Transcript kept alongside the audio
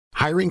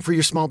Hiring for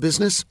your small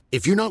business?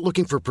 If you're not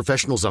looking for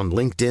professionals on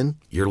LinkedIn,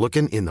 you're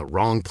looking in the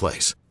wrong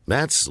place.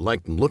 That's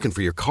like looking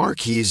for your car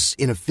keys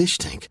in a fish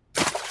tank.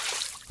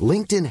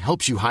 LinkedIn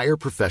helps you hire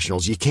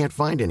professionals you can't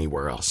find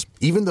anywhere else,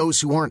 even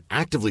those who aren't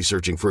actively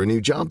searching for a new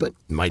job but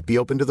might be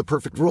open to the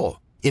perfect role.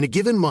 In a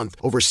given month,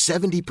 over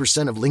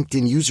 70% of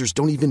LinkedIn users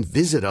don't even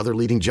visit other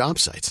leading job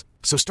sites.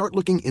 So start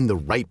looking in the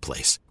right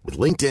place. With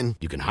LinkedIn,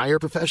 you can hire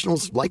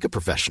professionals like a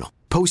professional.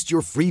 Post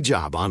your free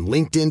job on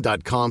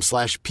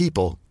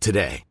linkedin.com/people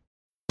today.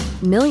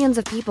 Millions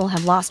of people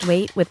have lost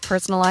weight with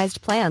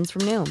personalized plans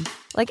from Noom.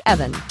 Like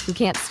Evan, who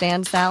can't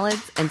stand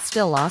salads and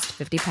still lost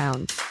 50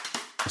 pounds.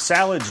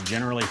 Salads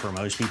generally for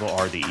most people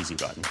are the easy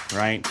button,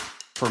 right?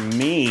 For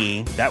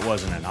me, that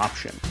wasn't an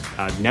option.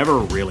 I never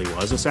really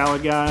was a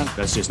salad guy.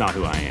 That's just not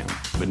who I am.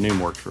 But Noom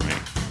worked for me.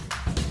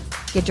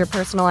 Get your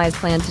personalized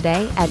plan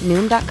today at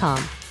Noom.com.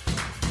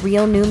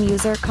 Real Noom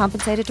user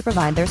compensated to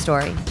provide their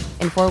story.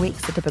 In 4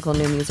 weeks, the typical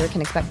Noom user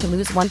can expect to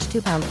lose 1 to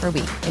 2 pounds per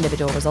week.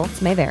 Individual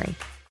results may vary.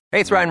 Hey,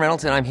 it's Ryan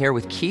Reynolds, and I'm here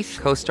with Keith,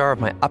 co-star of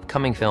my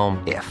upcoming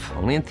film, If,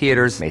 only in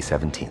theaters May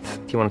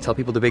 17th. Do you want to tell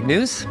people the big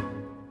news?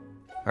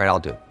 All right, I'll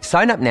do it.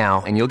 Sign up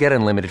now and you'll get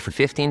unlimited for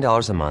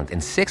 $15 a month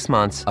and 6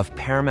 months of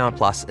Paramount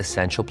Plus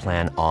Essential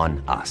Plan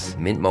on us.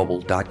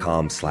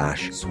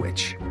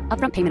 MintMobile.com/switch.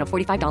 Upfront payment of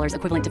 $45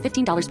 equivalent to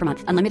 $15 per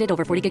month. Unlimited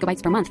over 40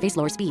 gigabytes per month. Face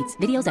lower speeds.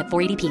 Videos at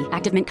 480p.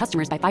 Active Mint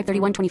customers by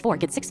 531.24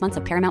 get 6 months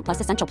of Paramount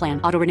Plus Essential Plan.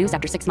 Auto renews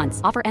after 6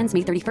 months. Offer ends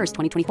May 31st,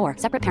 2024.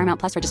 Separate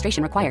Paramount Plus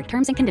registration required.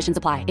 Terms and conditions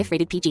apply if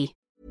rated PG.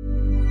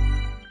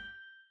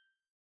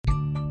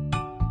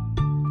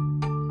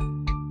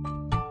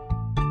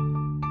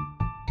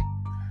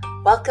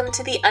 Welcome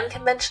to the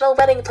Unconventional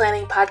Wedding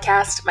Planning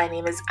Podcast. My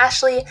name is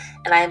Ashley,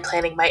 and I am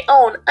planning my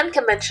own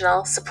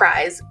unconventional,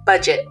 surprise,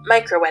 budget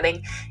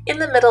micro-wedding in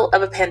the middle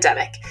of a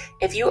pandemic.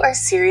 If you are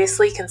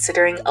seriously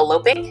considering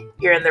eloping,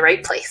 you're in the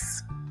right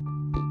place.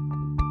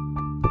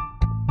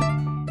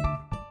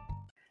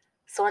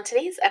 So on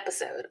today's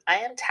episode, I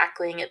am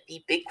tackling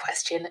the big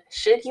question,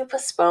 should you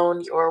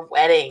postpone your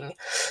wedding?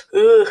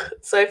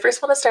 So I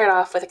first want to start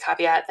off with a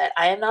caveat that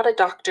I am not a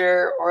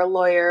doctor or a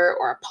lawyer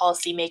or a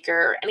policymaker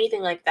or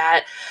anything like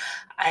that.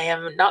 I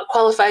am not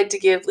qualified to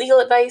give legal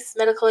advice,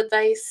 medical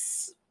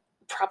advice,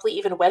 probably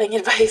even wedding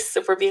advice,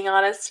 if we're being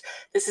honest.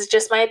 This is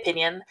just my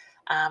opinion.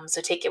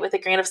 So take it with a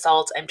grain of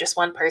salt. I'm just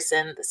one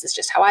person. This is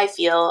just how I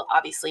feel.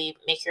 Obviously,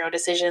 make your own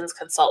decisions,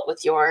 consult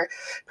with your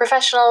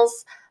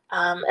professionals.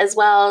 As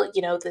well,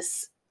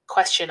 this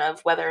question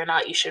of whether or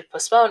not you should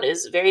postpone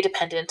is very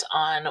dependent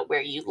on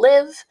where you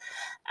live,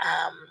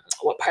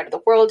 what part of the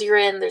world you're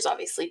in. There's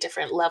obviously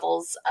different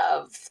levels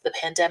of the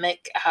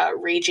pandemic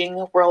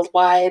raging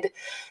worldwide,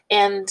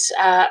 and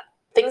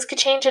things could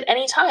change at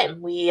any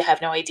time. We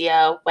have no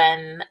idea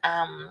when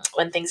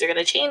things are going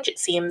to change. It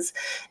seems,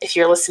 if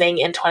you're listening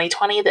in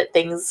 2020, that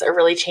things are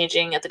really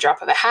changing at the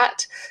drop of a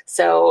hat.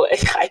 So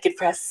I could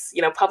press,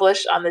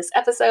 publish on this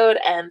episode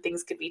and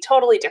things could be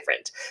totally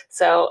different.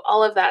 So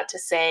all of that to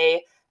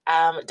say,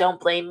 don't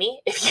blame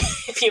me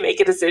if you make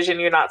a decision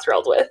you're not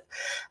thrilled with.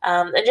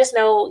 And just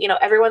know,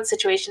 everyone's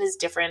situation is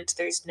different.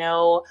 There's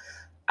no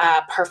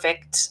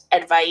perfect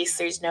advice.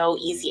 There's no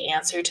easy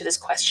answer to this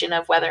question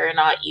of whether or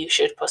not you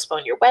should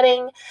postpone your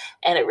wedding.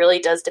 And it really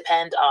does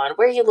depend on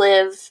where you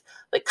live,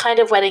 the kind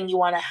of wedding you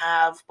want to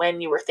have,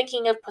 when you were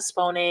thinking of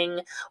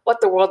postponing,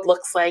 what the world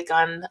looks like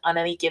on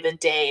any given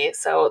day.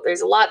 So there's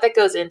a lot that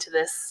goes into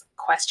this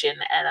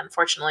question. And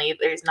unfortunately,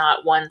 there's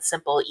not one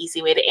simple,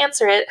 easy way to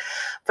answer it.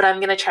 But I'm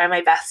going to try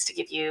my best to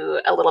give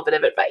you a little bit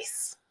of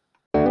advice.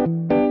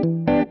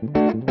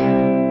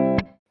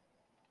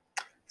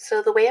 So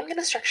the way I'm going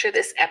to structure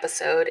this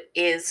episode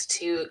is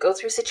to go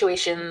through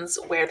situations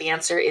where the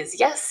answer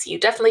is yes, you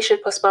definitely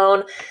should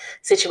postpone,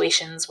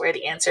 situations where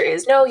the answer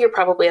is no, you're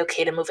probably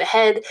okay to move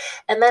ahead,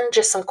 and then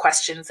just some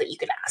questions that you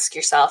can ask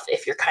yourself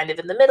if you're kind of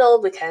in the middle,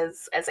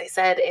 because as I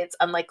said, it's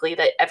unlikely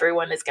that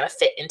everyone is going to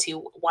fit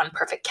into one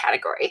perfect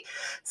category.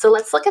 So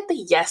let's look at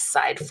the yes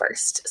side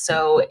first.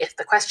 So if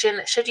the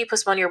question, should you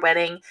postpone your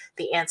wedding?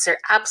 The answer,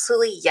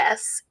 absolutely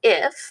yes,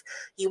 if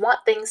you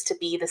want things to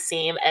be the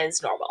same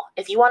as normal.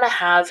 If you want to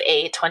have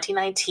a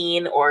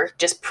 2019 or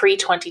just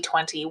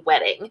pre-2020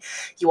 wedding,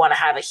 you want to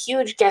have a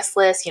huge guest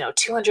list,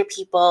 200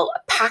 people,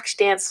 a packed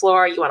dance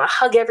floor, you want to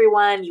hug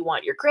everyone, you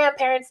want your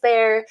grandparents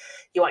there,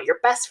 you want your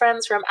best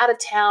friends from out of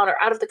town or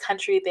out of the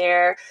country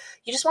there,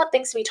 you just want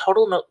things to be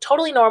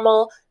totally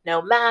normal,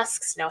 no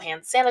masks, no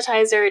hand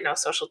sanitizer, no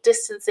social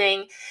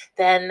distancing,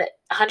 then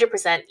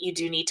 100% you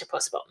do need to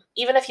postpone.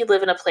 Even if you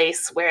live in a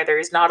place where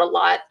there's not a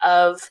lot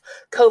of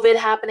COVID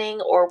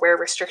happening or where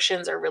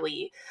restrictions are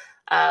really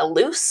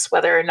loose,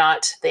 whether or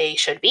not they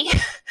should be,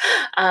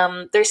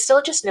 there's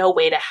still just no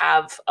way to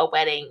have a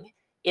wedding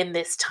in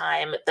this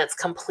time that's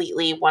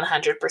completely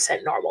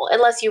 100% normal,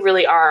 unless you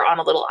really are on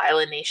a little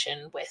island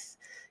nation with,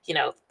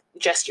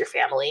 just your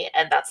family,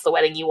 and that's the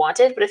wedding you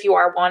wanted. But if you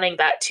are wanting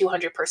that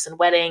 200-person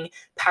wedding,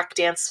 packed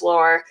dance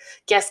floor,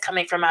 guests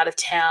coming from out of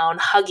town,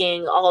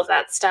 hugging, all of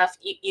that stuff,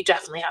 you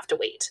definitely have to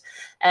wait.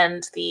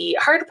 And the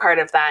hard part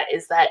of that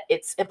is that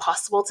it's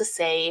impossible to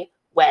say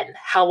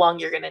how long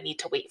you're going to need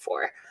to wait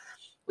for.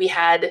 We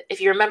had,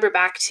 if you remember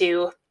back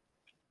to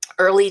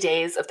early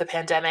days of the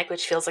pandemic,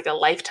 which feels like a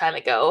lifetime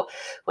ago,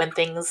 when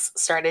things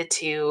started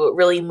to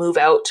really move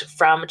out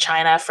from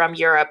China, from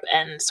Europe,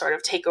 and sort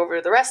of take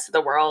over the rest of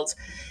the world.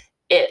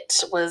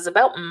 It was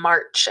about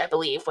March, I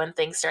believe, when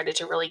things started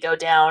to really go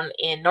down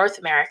in North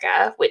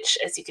America, which,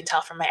 as you can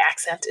tell from my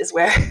accent, is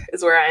where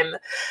I'm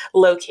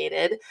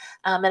located.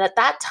 And at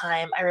that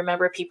time, I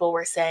remember people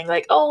were saying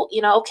like, "Oh,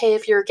 okay,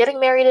 if you're getting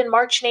married in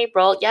March and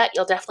April, yeah,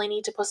 you'll definitely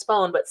need to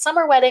postpone. But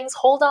summer weddings,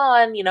 hold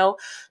on,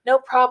 no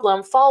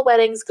problem. Fall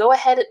weddings, go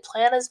ahead and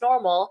plan as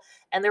normal."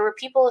 And there were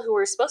people who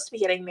were supposed to be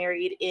getting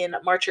married in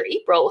March or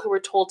April who were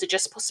told to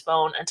just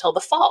postpone until the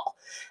fall.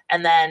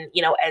 And then,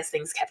 as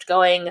things kept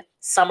going,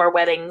 summer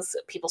weddings,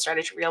 people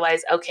started to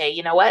realize, okay,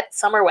 you know what?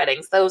 Summer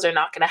weddings, those are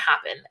not going to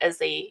happen as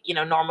they,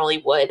 normally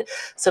would.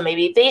 So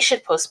maybe they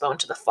should postpone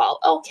to the fall.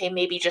 Okay,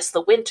 maybe just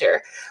the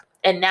winter.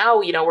 And now,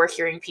 we're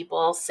hearing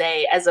people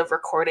say, as of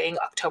recording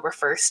October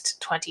 1st,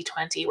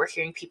 2020, we're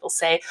hearing people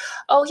say,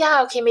 oh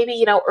yeah, okay,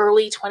 maybe,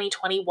 early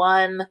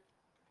 2021,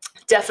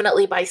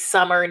 definitely by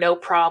summer, no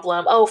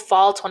problem. Oh,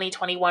 fall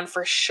 2021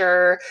 for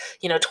sure.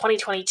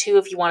 2022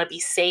 if you want to be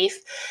safe.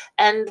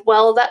 And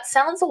well, that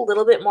sounds a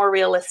little bit more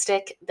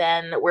realistic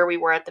than where we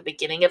were at the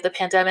beginning of the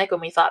pandemic when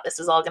we thought this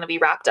was all going to be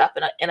wrapped up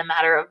in a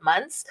matter of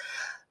months.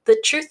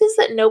 The truth is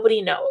that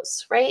nobody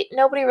knows, right?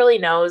 Nobody really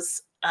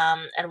knows.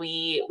 And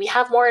we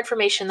have more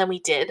information than we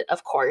did,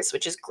 of course,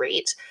 which is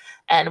great.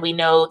 And we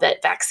know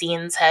that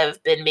vaccines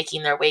have been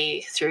making their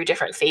way through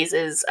different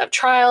phases of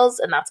trials,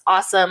 and that's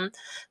awesome.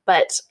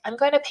 But I'm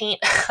going to paint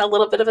a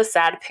little bit of a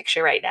sad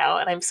picture right now,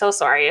 and I'm so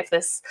sorry if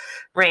this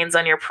rains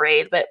on your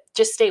parade, but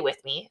just stay with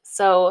me.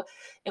 So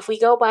if we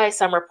go by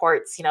some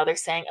reports, they're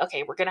saying,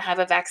 okay, we're going to have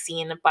a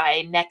vaccine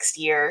by next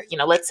year,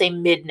 let's say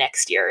mid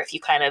next year, if you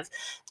kind of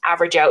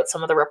average out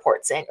some of the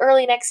reports saying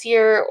early next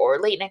year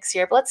or late next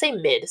year, but let's say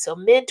mid. So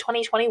mid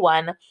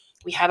 2021,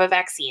 we have a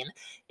vaccine.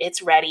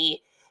 It's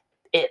ready.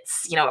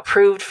 It's,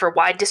 approved for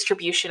wide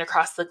distribution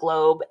across the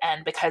globe.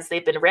 And because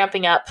they've been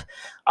ramping up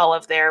all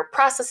of their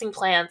processing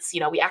plants,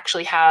 we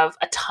actually have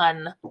a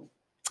ton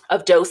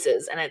of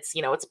doses, and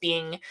it's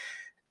being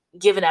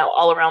given out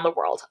all around the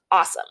world.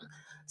 Awesome.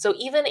 So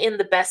even in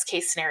the best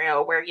case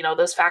scenario where,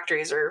 those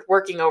factories are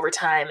working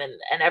overtime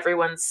and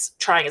everyone's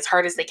trying as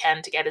hard as they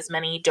can to get as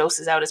many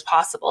doses out as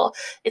possible,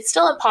 it's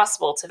still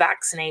impossible to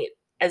vaccinate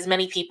as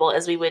many people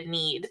as we would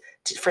need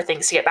for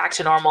things to get back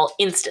to normal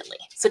instantly.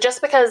 So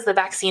just because the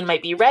vaccine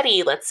might be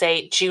ready, let's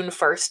say June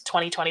 1st,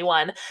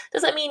 2021,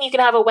 doesn't mean you can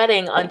have a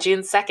wedding on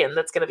June 2nd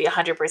that's going to be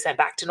 100%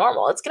 back to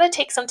normal. It's going to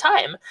take some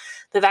time.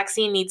 The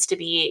vaccine needs to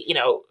be,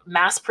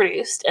 mass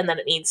produced, and then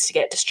it needs to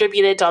get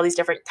distributed to all these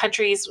different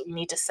countries. We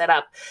need to set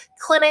up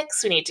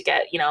clinics. We need to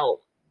get,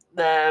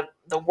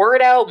 the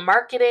word out,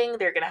 marketing.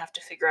 They're going to have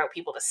to figure out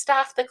people to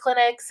staff the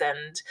clinics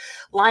and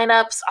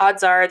lineups.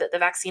 Odds are that the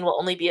vaccine will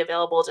only be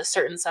available to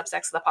certain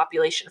subsects of the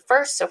population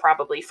first, so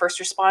probably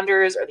first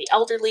responders or the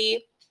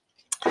elderly.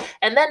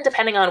 And then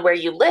depending on where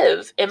you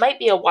live, it might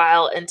be a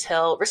while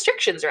until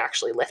restrictions are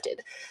actually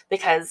lifted,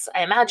 because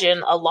I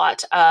imagine a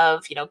lot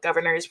of,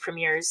 governors,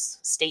 premiers,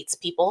 states,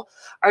 people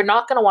are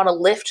not going to want to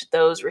lift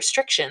those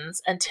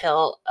restrictions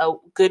until a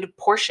good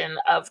portion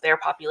of their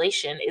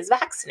population is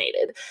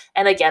vaccinated.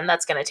 And again,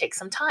 that's going to take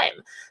some time.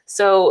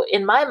 So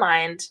in my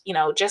mind,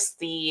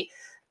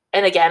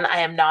 and again, I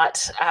am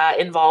not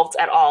involved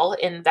at all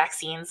in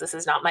vaccines. This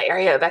is not my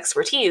area of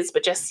expertise,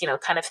 but just,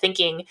 kind of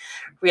thinking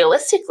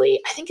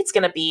realistically, I think it's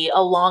going to be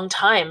a long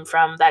time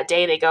from that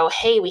day they go,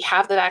 hey, we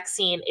have the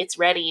vaccine, it's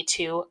ready,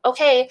 to,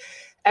 okay,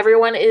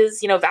 everyone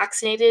is,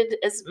 vaccinated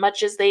as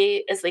much as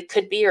they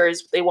could be or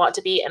as they want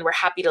to be, and we're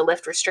happy to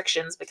lift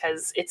restrictions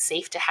because it's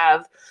safe to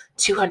have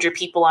 200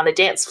 people on a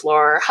dance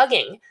floor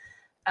hugging.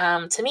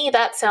 To me,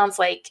 that sounds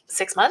like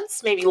 6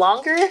 months, maybe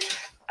longer.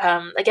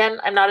 Again,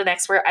 I'm not an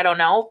expert, I don't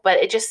know, but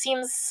it just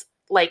seems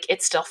like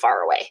it's still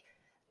far away.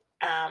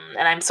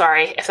 And I'm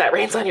sorry if that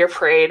rains on your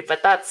parade,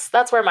 but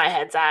that's where my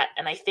head's at.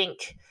 And I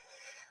think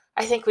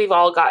we've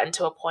all gotten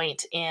to a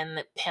point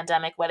in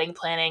pandemic wedding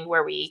planning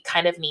where we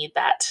kind of need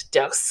that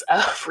dose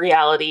of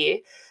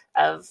reality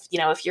of,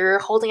 if you're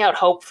holding out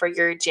hope for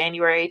your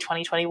January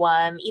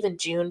 2021, even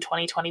June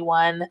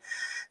 2021,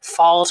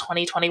 fall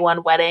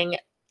 2021 wedding,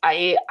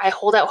 I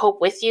hold out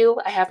hope with you.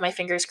 I have my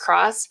fingers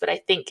crossed, but I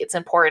think it's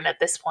important at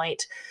this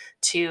point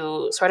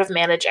to sort of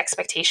manage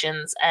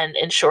expectations and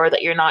ensure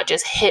that you're not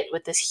just hit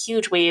with this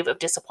huge wave of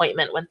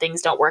disappointment when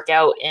things don't work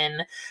out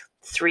in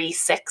 3,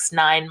 6,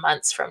 9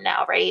 months from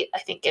now, right? I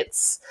think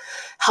it's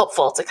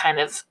helpful to kind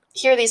of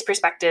hear these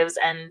perspectives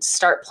and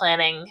start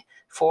planning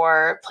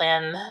for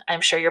I'm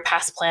sure your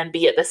past plan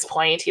B at this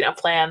point,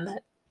 plan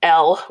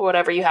L,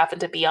 whatever you happen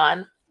to be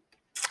on.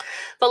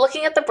 But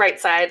looking at the bright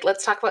side,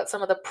 let's talk about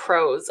some of the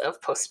pros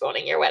of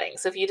postponing your wedding.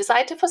 So if you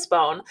decide to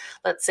postpone,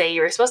 let's say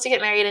you were supposed to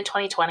get married in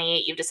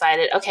 2020, you've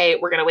decided, okay,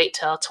 we're going to wait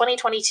till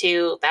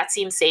 2022. That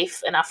seems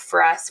safe enough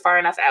for us, far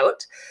enough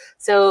out.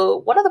 So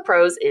one of the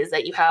pros is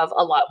that you have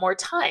a lot more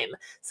time.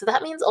 So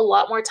that means a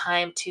lot more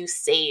time to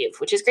save,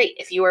 which is great.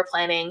 If you are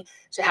planning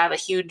to have a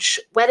huge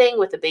wedding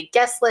with a big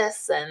guest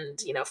list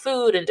and,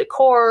 food and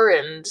decor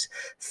and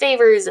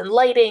favors and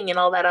lighting and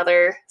all that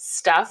other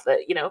stuff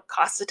that,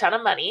 costs a ton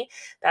of money,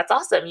 that's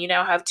awesome. You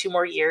now have 2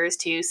 more years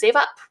to save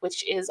up,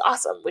 which is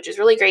awesome, which is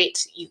really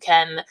great. You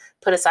can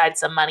put aside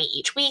some money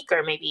each week,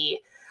 or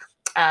maybe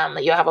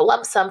you have a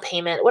lump sum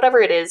payment, whatever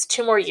it is.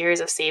 2 more years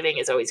of saving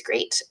is always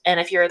great. And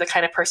if you're the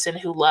kind of person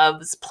who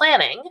loves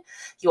planning,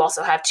 you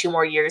also have 2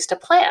 more years to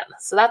plan.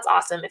 So that's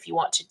awesome if you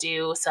want to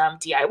do some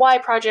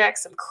DIY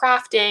projects, some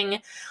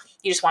crafting.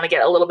 You just want to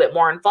get a little bit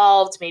more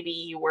involved. Maybe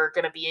you were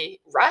going to be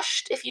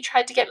rushed if you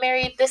tried to get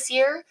married this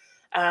year.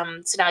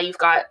 So now you've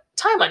got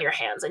time on your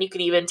hands, and you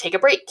could even take a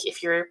break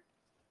if you're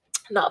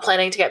not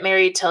planning to get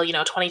married till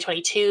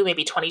 2022,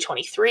 maybe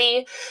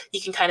 2023.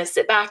 You can kind of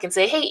sit back and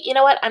say, hey, you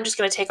know what, I'm just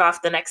going to take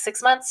off the next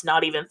 6 months,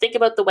 not even think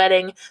about the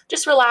wedding,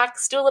 just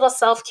relax, do a little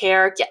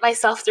self-care, get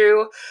myself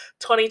through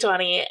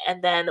 2020,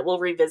 and then we'll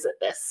revisit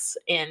this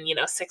in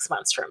 6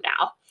 months from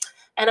now.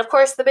 And of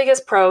course, the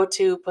biggest pro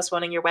to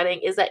postponing your wedding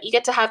is that you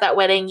get to have that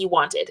wedding you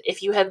wanted.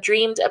 If you have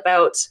dreamed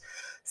about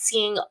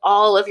seeing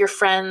all of your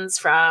friends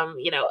from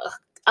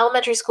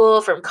elementary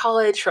school, from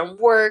college, from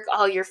work,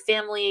 all your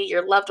family,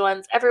 your loved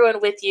ones,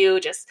 everyone with you,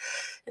 just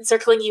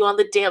encircling you on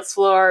the dance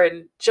floor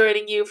and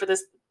joining you for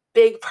this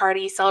big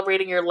party,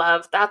 celebrating your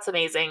love, that's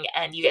amazing.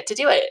 And you get to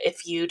do it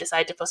if you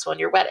decide to postpone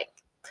your wedding.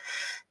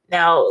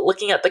 Now,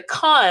 looking at the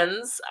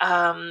cons,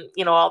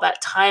 all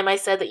that time I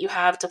said that you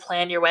have to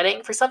plan your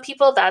wedding, for some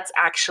people, that's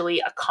actually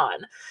a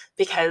con,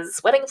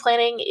 because wedding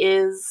planning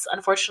is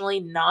unfortunately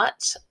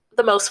not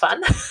the most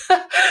fun.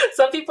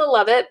 Some people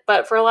love it,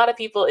 but for a lot of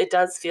people, it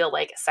does feel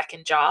like a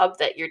second job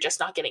that you're just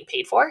not getting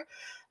paid for.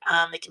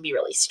 It can be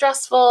really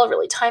stressful,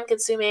 really time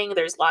consuming.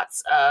 There's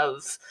lots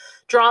of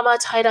drama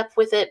tied up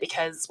with it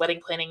because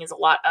wedding planning is a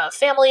lot of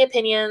family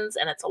opinions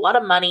and it's a lot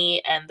of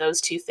money, and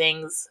those two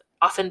things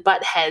often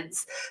butt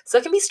heads. So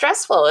it can be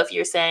stressful if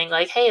you're saying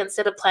like, hey,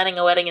 instead of planning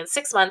a wedding in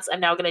 6 months, I'm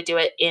now going to do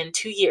it in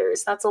 2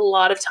 years. That's a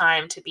lot of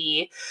time to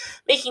be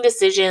making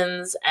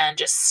decisions and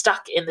just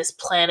stuck in this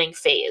planning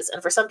phase.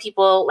 And for some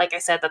people, like I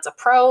said, that's a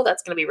pro,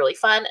 that's going to be really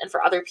fun. And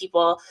for other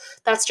people,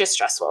 that's just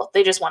stressful.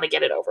 They just want to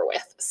get it over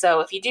with. So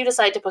if you do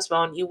decide to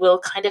postpone, you will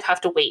kind of have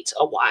to wait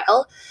a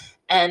while.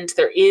 And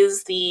there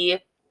is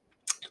the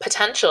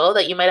potential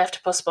that you might have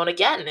to postpone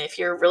again if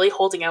you're really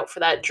holding out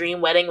for that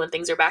dream wedding when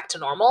things are back to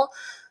normal.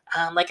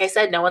 Like I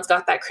said, no one's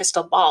got that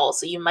crystal ball,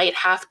 so you might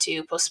have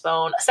to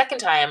postpone a second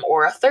time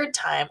or a third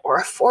time or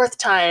a fourth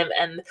time,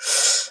 and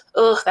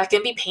that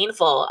can be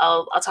painful.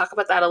 I'll talk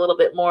about that a little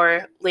bit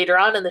more later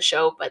on in the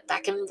show, but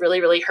that can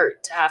really, really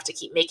hurt to have to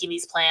keep making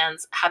these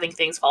plans, having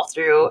things fall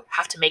through,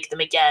 have to make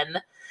them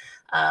again.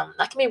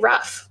 That can be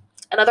rough.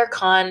 Another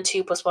con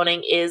to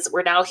postponing is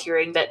we're now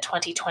hearing that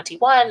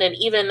 2021 and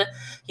even,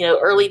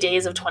 early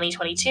days of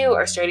 2022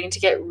 are starting to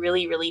get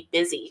really, really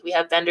busy. We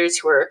have vendors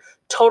who are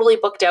totally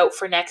booked out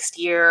for next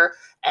year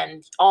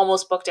and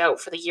almost booked out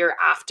for the year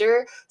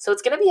after. So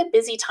it's going to be a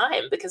busy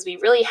time because we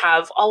really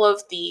have all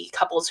of the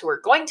couples who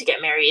are going to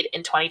get married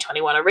in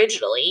 2021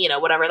 originally,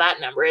 whatever that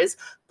number is,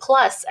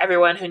 plus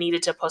everyone who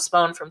needed to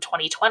postpone from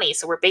 2020.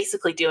 So we're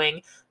basically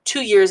doing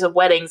 2 years of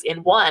weddings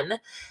in one.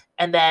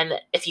 And then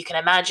if you can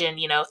imagine,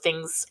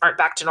 things aren't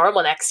back to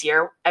normal next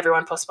year,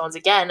 everyone postpones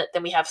again,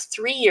 then we have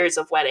 3 years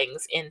of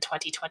weddings in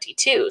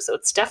 2022. So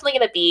it's definitely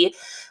going to be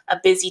a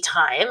busy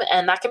time.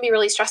 And that can be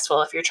really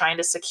stressful if you're trying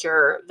to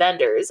secure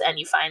vendors and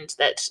you find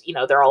that,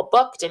 they're all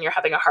booked and you're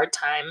having a hard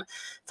time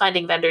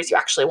finding vendors you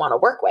actually want to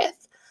work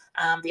with.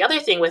 The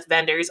other thing with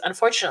vendors,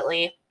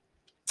 unfortunately,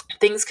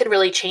 things could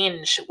really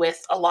change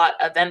with a lot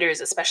of vendors,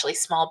 especially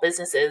small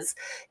businesses.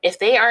 If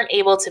they aren't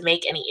able to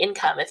make any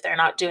income, if they're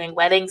not doing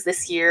weddings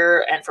this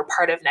year and for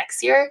part of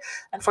next year,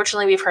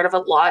 unfortunately, we've heard of a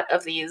lot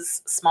of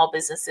these small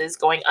businesses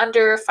going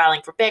under,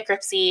 filing for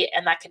bankruptcy.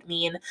 And that could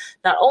mean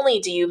not only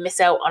do you miss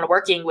out on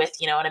working with,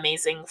 an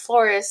amazing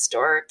florist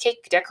or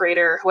cake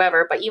decorator,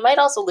 whoever, but you might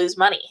also lose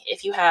money.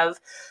 If you have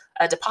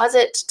a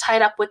deposit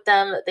tied up with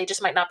them, they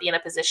just might not be in a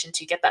position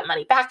to get that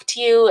money back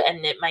to you.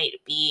 And it might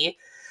be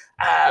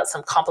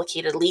some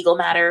complicated legal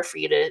matter for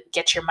you to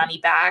get your money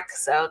back.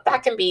 So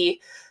that can be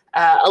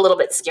a little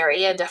bit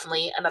scary, and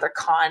definitely another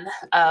con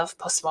of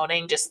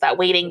postponing, just that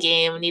waiting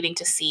game, needing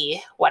to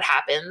see what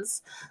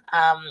happens.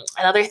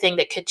 Another thing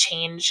that could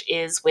change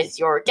is with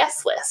your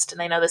guest list.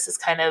 And I know this is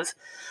kind of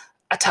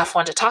a tough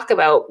one to talk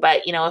about,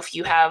 but if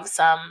you have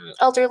some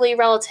elderly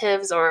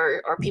relatives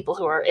or people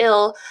who are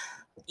ill,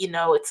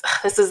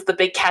 this is the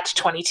big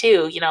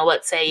catch-22.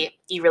 Let's say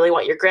you really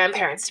want your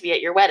grandparents to be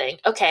at your wedding.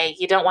 Okay,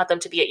 you don't want them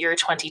to be at your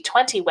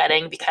 2020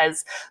 wedding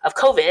because of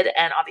COVID,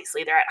 and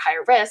obviously they're at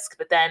higher risk.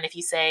 But then if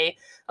you say,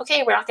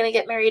 okay, we're not going to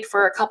get married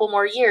for a couple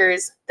more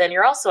years, then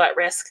you're also at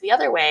risk the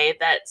other way,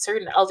 that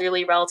certain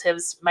elderly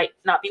relatives might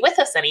not be with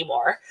us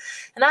anymore.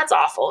 And that's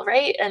awful,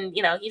 right? And,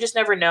 you just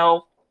never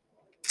know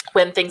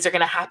when things are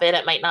going to happen.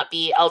 It might not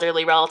be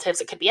elderly relatives.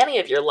 It could be any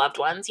of your loved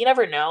ones. You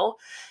never know.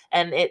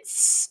 And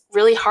it's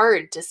really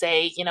hard to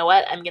say, you know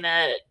what, I'm going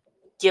to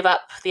give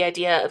up the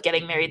idea of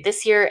getting married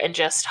this year and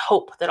just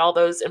hope that all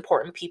those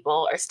important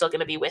people are still going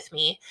to be with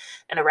me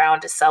and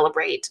around to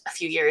celebrate a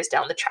few years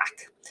down the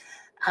track.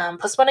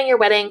 Postponing your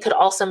wedding could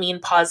also mean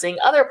pausing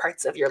other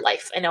parts of your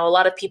life. I know a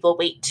lot of people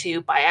wait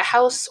to buy a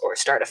house or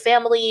start a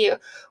family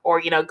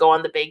or, go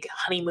on the big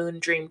honeymoon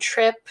dream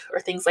trip or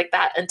things like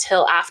that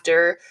until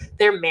after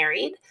they're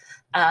married.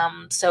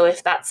 So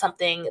if that's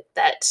something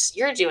that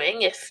you're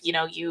doing, if,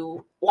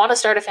 you want to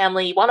start a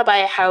family, you want to buy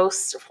a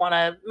house, want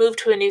to move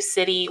to a new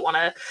city, want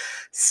to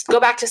go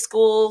back to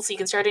school so you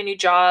can start a new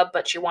job,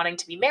 but you're wanting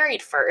to be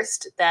married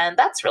first, then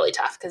that's really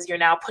tough because you're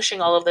now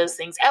pushing all of those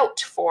things out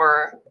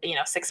for,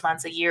 6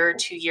 months, a year,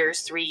 2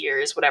 years, 3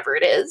 years, whatever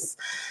it is.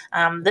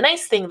 The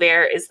nice thing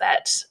there is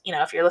that,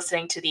 if you're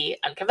listening to the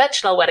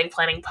Unconventional Wedding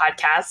Planning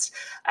podcast,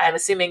 I'm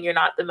assuming you're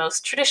not the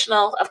most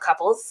traditional of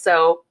couples.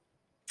 So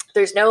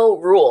there's no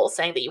rule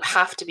saying that you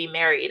have to be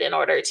married in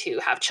order to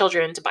have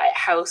children, to buy a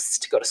house,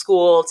 to go to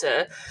school,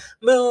 to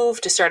move,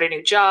 to start a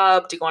new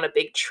job, to go on a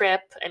big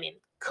trip. I mean,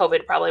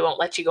 COVID probably won't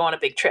let you go on a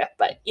big trip,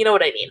 but you know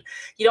what I mean.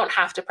 You don't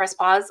have to press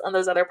pause on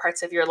those other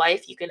parts of your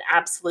life. You can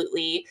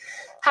absolutely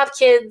have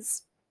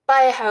kids,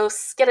 buy a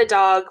house, get a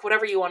dog,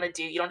 whatever you want to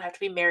do. You don't have to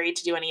be married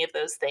to do any of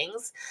those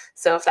things.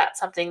 So if that's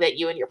something that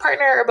you and your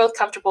partner are both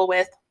comfortable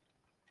with,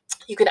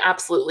 you can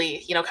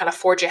absolutely, kind of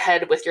forge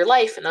ahead with your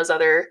life and those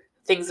other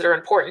things that are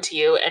important to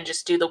you and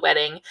just do the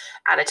wedding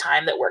at a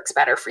time that works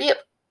better for you.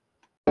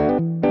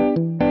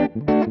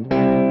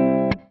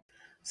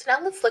 So now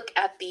let's look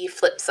at the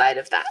flip side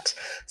of that.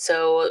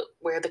 So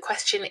where the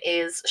question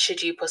is,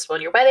 should you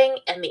postpone your wedding?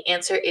 And the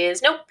answer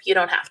is, nope, you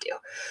don't have to.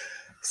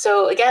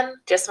 So again,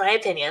 just my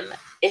opinion,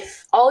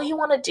 if all you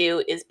want to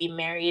do is be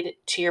married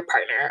to your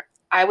partner,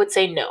 I would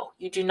say no,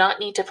 you do not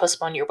need to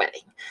postpone your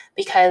wedding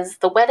because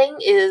the wedding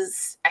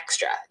is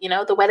extra.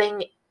 The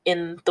wedding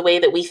in the way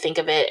that we think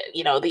of it,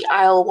 the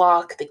aisle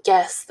walk, the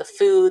guests, the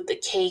food, the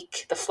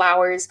cake, the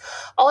flowers,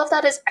 all of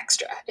that is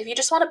extra. If you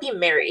just want to be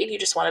married, you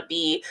just want to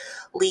be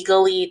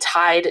legally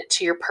tied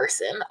to your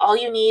person, all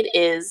you need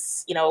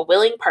is, a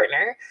willing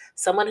partner,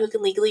 someone who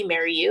can legally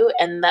marry you,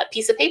 and that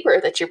piece of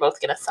paper that you're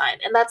both going to sign,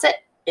 and that's it.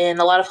 In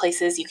a lot of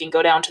places, you can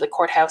go down to the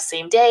courthouse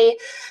same day,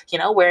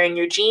 wearing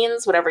your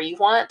jeans, whatever you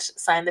want,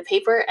 sign the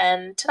paper,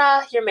 and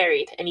ta-da, you're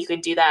married. And you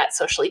can do that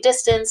socially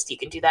distanced. You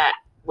can do that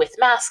with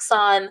masks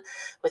on,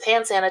 with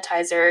hand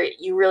sanitizer.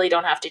 You really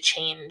don't have to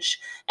change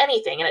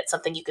anything. And it's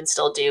something you can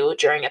still do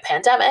during a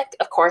pandemic.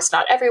 Of course,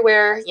 not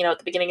everywhere. At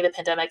the beginning of the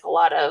pandemic, a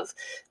lot of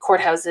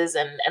courthouses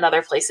and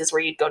other places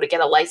where you'd go to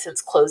get a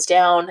license closed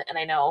down. And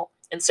I know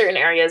in certain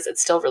areas,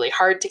 it's still really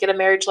hard to get a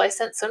marriage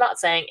license. So not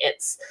saying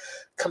it's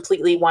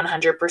completely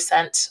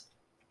 100%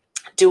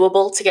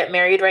 doable to get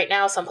married right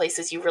now. Some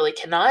places you really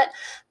cannot.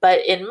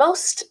 But in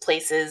most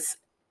places,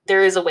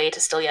 there is a way to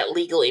still get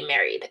legally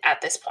married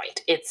at this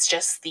point. It's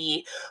just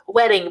the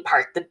wedding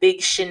part, the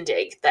big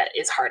shindig, that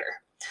is harder.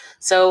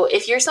 So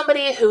if you're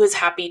somebody who is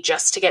happy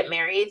just to get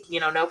married,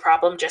 no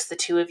problem, just the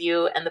two of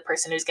you and the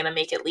person who's going to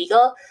make it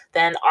legal,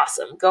 then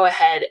awesome. Go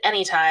ahead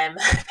anytime.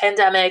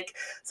 Pandemic,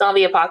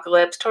 zombie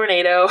apocalypse,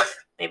 tornado,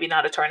 maybe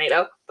not a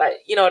tornado, but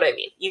you know what I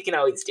mean. You can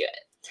always do it.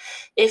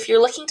 If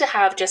you're looking to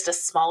have just a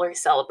smaller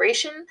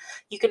celebration,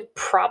 you can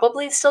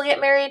probably still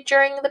get married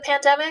during the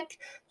pandemic.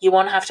 You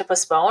won't have to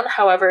postpone.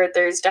 However,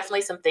 there's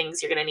definitely some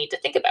things you're going to need to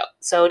think about.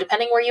 So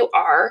depending where you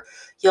are,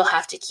 you'll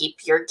have to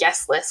keep your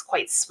guest list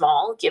quite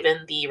small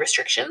given the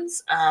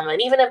restrictions.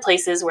 And even in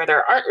places where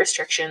there aren't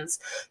restrictions,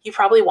 you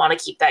probably want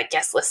to keep that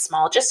guest list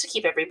small just to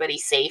keep everybody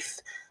safe.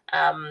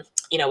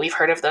 We've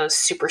heard of those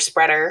super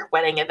spreader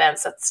wedding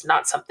events. That's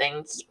not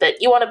something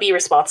that you want to be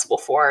responsible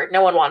for.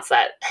 No one wants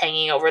that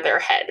hanging over their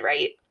head,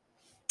 right?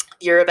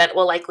 Your event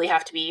will likely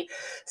have to be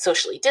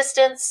socially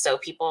distanced, so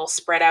people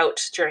spread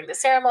out during the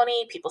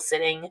ceremony, people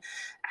sitting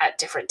at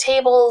different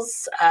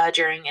tables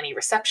during any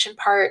reception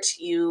part.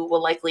 You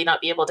will likely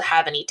not be able to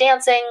have any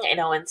dancing. I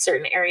know in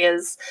certain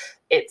areas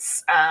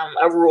it's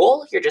a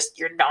rule.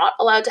 You're not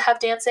allowed to have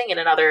dancing. And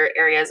in other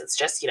areas it's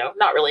just,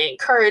 not really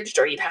encouraged,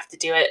 or you'd have to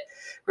do it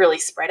really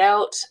spread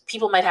out.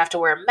 People might have to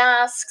wear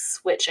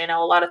masks, which I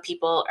know a lot of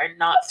people are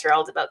not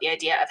thrilled about the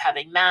idea of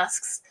having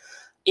masks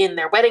in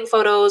their wedding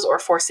photos or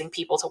forcing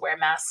people to wear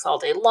masks all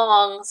day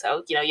long.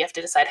 So, you have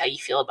to decide how you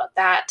feel about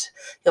that.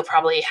 You'll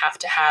probably have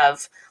to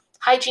have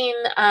hygiene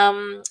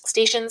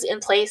stations in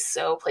place,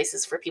 so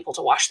places for people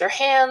to wash their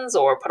hands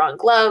or put on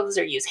gloves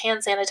or use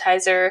hand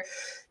sanitizer.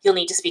 You'll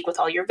need to speak with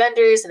all your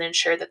vendors and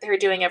ensure that they're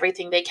doing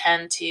everything they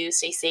can to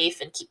stay safe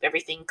and keep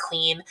everything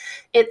clean.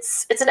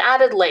 It's an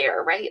added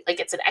layer, right? Like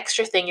it's an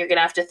extra thing you're going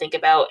to have to think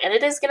about, and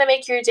it is going to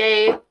make your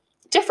day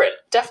different,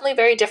 definitely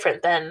very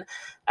different than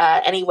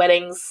any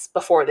weddings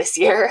before this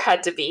year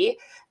had to be.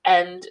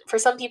 And for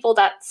some people,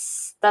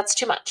 that's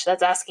too much.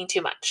 That's asking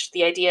too much.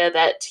 The idea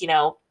that,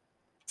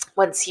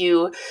 once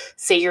you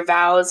say your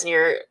vows and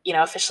you're,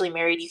 officially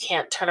married, you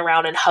can't turn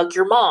around and hug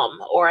your mom.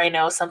 Or I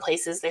know some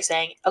places they're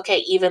saying, okay,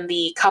 even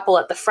the couple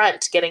at the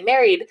front getting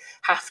married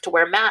have to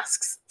wear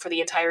masks for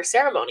the entire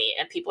ceremony.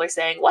 And people are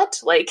saying, what?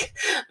 Like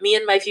me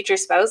and my future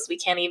spouse, we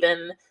can't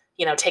even,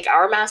 take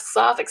our masks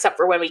off, except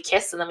for when we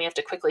kiss and then we have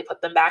to quickly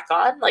put them back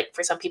on. Like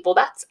for some people,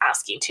 that's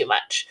asking too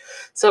much.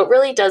 So it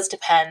really does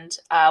depend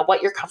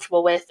what you're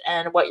comfortable with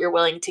and what you're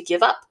willing to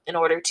give up in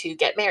order to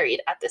get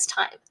married at this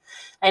time.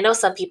 I know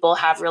some people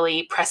have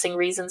really pressing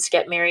reasons to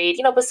get married,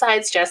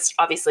 besides just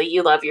obviously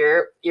you love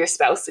your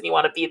spouse and you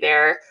want to be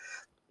their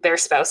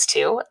spouse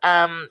too.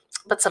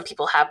 But some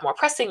people have more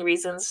pressing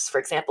reasons. For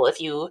example, if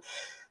you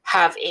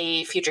have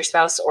a future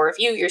spouse or if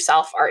you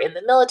yourself are in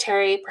the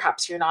military,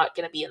 perhaps you're not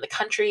going to be in the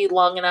country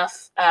long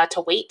enough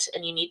to wait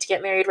and you need to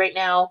get married right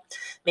now.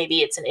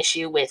 Maybe it's an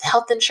issue with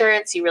health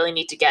insurance. You really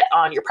need to get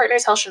on your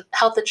partner's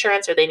health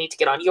insurance or they need to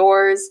get on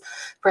yours.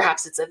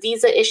 Perhaps it's a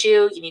visa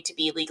issue. You need to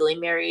be legally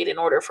married in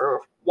order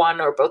for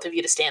one or both of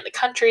you to stay in the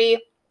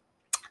country.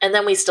 And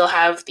then we still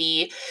have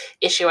the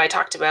issue I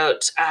talked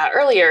about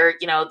earlier,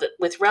 that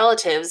with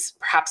relatives,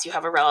 perhaps you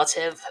have a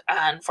relative,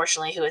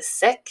 unfortunately, who is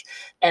sick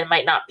and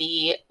might not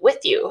be with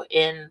you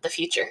in the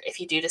future if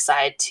you do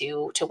decide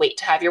to wait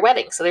to have your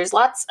wedding. So there's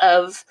lots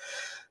of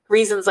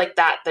reasons like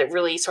that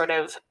really sort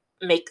of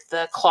make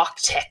the clock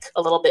tick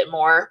a little bit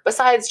more,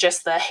 besides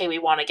just the, hey, we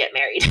want to get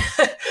married,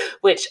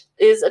 which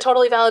is a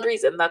totally valid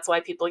reason. That's why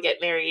people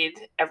get married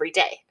every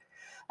day.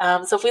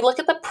 So if we look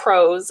at the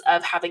pros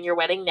of having your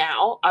wedding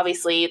now,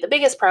 obviously the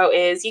biggest pro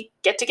is you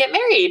get to get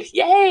married.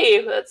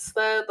 Yay! That's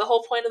the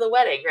whole point of the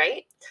wedding,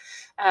 right?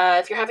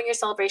 If you're having your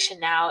celebration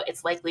now,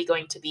 it's likely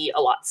going to be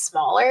a lot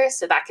smaller.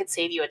 So that could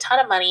save you a ton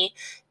of money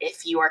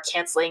if you are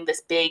canceling this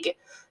big,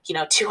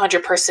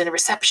 200-person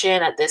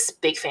reception at this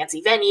big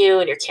fancy venue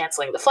and you're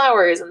canceling the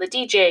flowers and the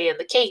DJ and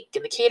the cake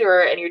and the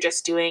caterer and you're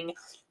just doing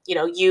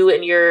you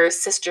and your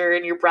sister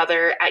and your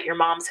brother at your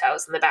mom's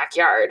house in the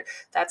backyard.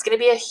 That's going to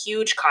be a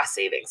huge cost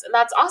savings. And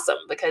that's awesome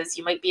because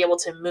you might be able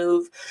to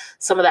move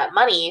some of that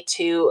money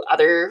to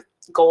other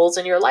goals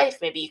in your life.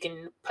 Maybe you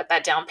can put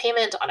that down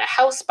payment on a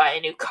house, buy a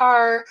new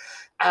car.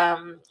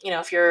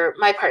 If you're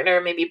my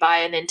partner, maybe buy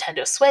a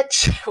Nintendo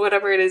Switch,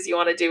 whatever it is you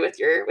want to do with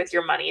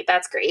your money.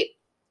 That's great.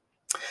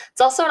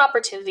 It's also an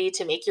opportunity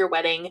to make your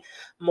wedding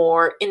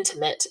more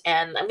intimate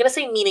and I'm going to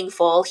say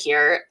meaningful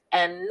here,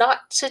 and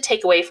not to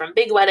take away from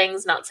big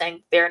weddings, not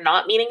saying they're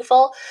not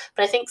meaningful,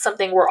 but I think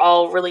something we're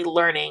all really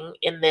learning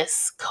in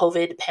this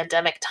COVID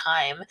pandemic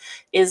time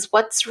is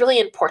what's really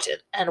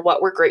important and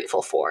what we're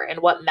grateful for and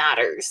what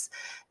matters.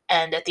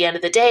 And at the end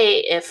of the day,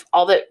 if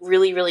all that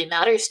really, really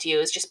matters to you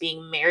is just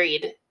being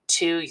married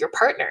to your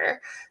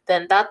partner,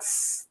 then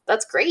that's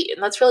great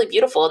and that's really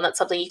beautiful and that's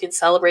something you can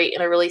celebrate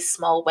in a really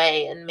small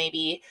way. And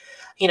maybe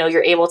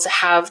you're able to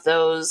have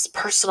those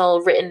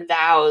personal written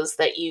vows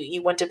that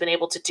you wouldn't have been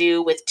able to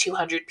do with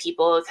 200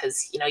 people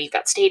because you've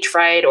got stage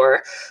fright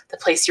or the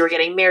place you were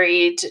getting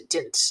married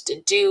didn't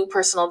do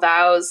personal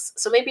vows.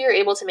 So maybe you're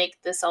able to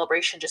make the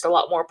celebration just a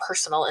lot more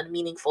personal and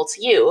meaningful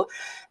to you.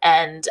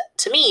 And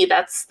to me,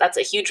 that's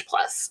a huge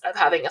plus of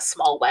having a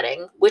small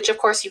wedding, which of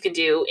course you can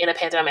do in a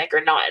pandemic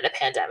or not in a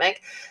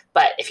pandemic.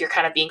 But if you're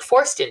kind of being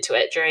forced into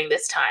it during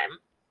this time,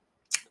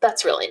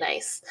 that's really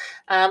nice.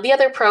 The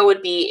other pro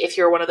would be if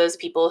you're one of those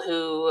people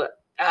who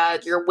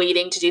you're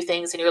waiting to do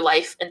things in your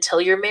life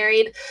until you're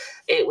married.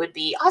 It would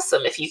be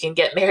awesome if you can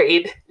get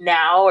married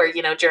now or,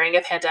 during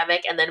a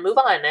pandemic and then move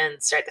on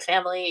and start the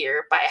family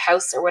or buy a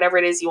house or whatever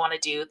it is you want to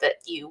do that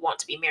you want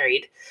to be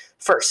married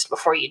first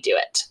before you do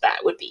it. That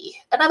would be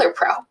another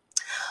pro.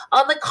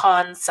 On the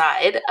con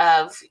side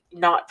of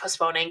not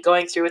postponing,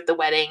 going through with the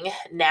wedding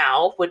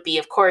now would be,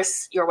 of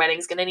course, your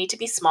wedding's going to need to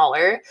be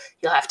smaller.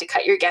 You'll have to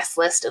cut your guest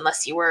list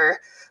unless you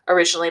were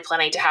originally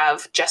planning to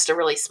have just a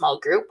really small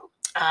group.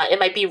 It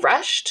might be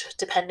rushed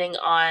depending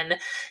on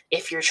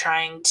if you're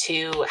trying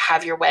to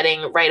have your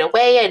wedding right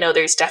away. I know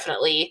there's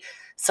definitely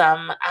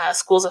some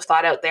schools of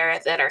thought out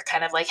there that are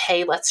kind of like,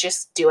 hey, let's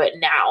just do it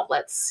now.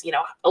 Let's,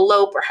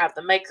 elope or have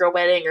the micro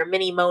wedding or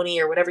mini moni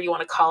or whatever you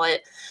want to call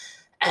it.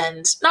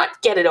 And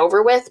not get it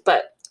over with,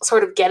 but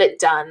sort of get it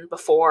done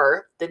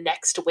before the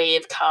next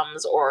wave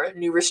comes or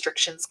new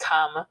restrictions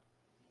come.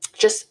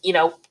 Just,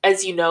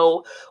 as you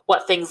know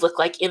what things look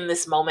like in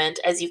this moment,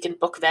 as you can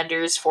book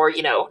vendors for,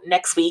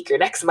 next week or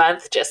next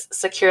month, just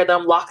secure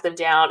them, lock them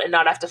down, and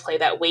not have to play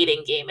that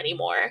waiting game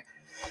anymore.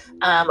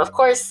 Of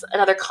course,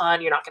 another con,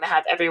 you're not going to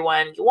have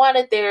everyone you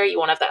wanted there. You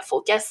won't have that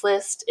full guest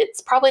list. It's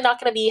probably not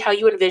going to be how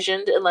you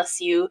envisioned unless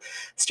you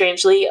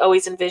strangely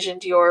always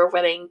envisioned your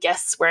wedding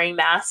guests wearing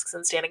masks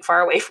and standing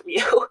far away from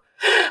you.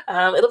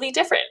 It'll be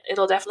different.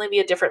 It'll definitely be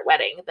a different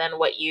wedding than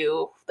what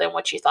you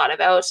thought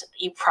about.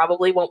 You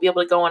probably won't be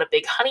able to go on a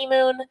big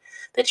honeymoon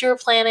that you were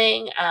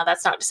planning.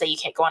 That's not to say you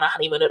can't go on a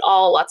honeymoon at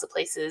all. Lots of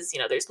places,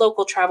 there's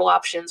local travel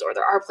options, or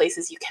there are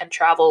places you can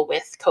travel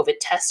with COVID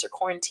tests or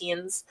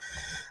quarantines.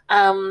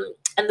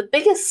 And the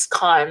biggest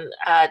con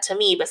to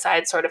me,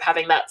 besides sort of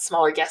having that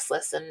smaller guest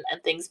list and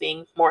things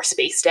being more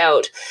spaced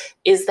out,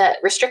 is that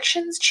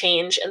restrictions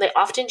change, and they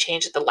often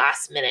change at the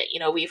last minute.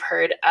 We've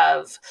heard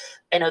of,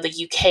 I know the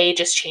UK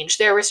just changed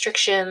their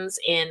restrictions.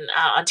 In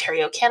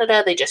Ontario,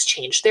 Canada, they just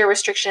changed their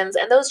restrictions,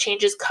 and those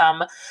changes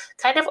come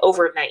kind of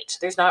overnight.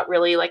 There's not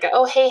really like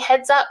oh, hey,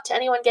 heads up to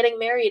anyone getting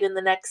married in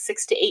the next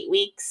 6 to 8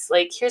 weeks.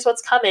 Like, here's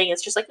what's coming.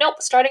 It's just like, nope,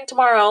 starting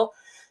tomorrow,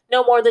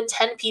 no more than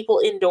 10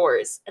 people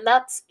indoors. And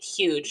that's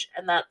huge.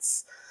 And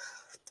that's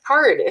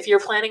hard if you're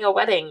planning a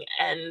wedding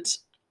and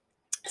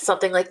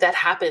something like that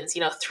happens,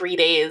 3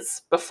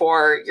 days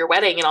before your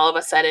wedding, and all of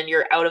a sudden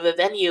you're out of a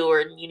venue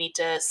or you need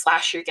to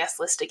slash your guest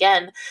list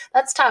again.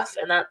 That's tough.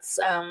 And that's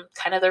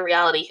kind of the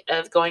reality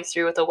of going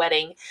through with a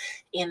wedding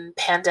in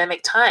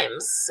pandemic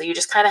times. So you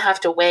just kind of have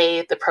to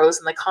weigh the pros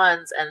and the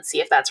cons and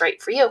see if that's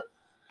right for you.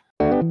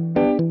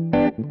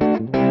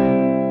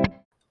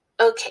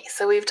 Okay,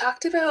 so we've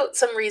talked about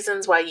some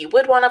reasons why you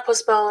would want to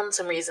postpone,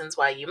 some reasons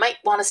why you might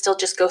want to still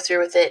just go through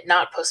with it,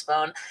 not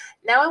postpone.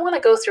 Now I want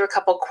to go through a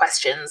couple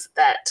questions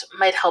that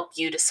might help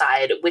you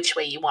decide which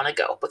way you want to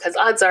go, because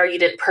odds are you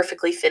didn't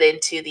perfectly fit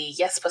into the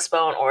yes,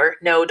 postpone or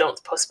no,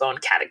 don't postpone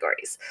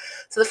categories.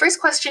 So the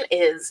first question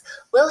is,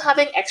 will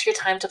having extra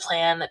time to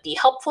plan be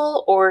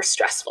helpful or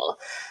stressful?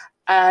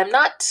 I'm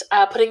not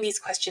putting these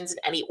questions in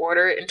any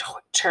order in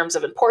terms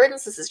of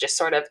importance. This is just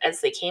sort of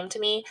as they came to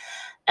me.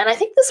 And I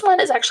think this one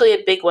is actually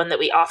a big one that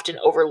we often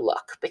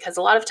overlook, because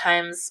a lot of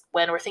times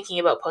when we're thinking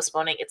about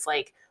postponing, it's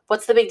like,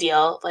 what's the big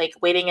deal? Like,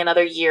 waiting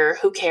another year,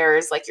 who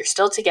cares? Like, you're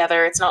still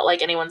together. It's not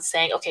like anyone's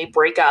saying, okay,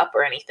 break up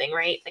or anything,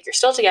 right? Like, you're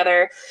still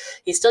together.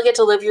 You still get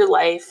to live your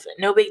life.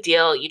 No big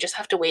deal. You just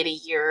have to wait a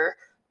year.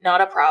 Not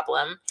a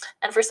problem.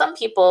 And for some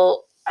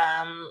people,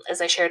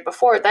 as I shared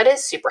before, that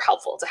is super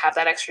helpful to have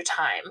that extra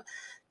time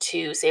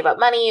to save up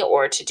money,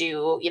 or to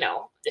do,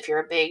 if you're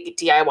a big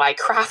DIY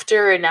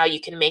crafter and now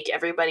you can make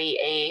everybody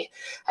a,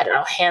 I don't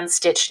know,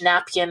 hand-stitched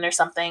napkin or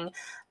something.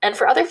 And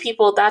for other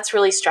people, that's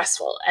really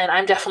stressful. And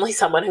I'm definitely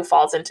someone who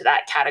falls into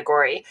that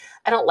category.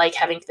 I don't like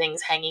having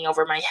things hanging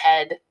over my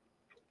head.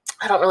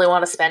 I don't really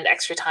want to spend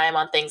extra time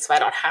on things if I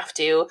don't have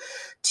to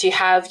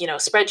have,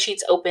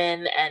 spreadsheets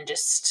open and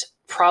just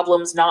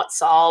problems not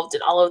solved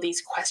and all of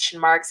these question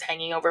marks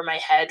hanging over my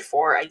head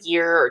for a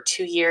year or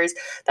 2 years.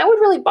 That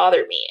would really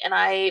bother me. And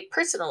I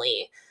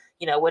personally,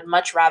 would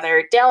much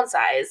rather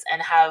downsize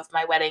and have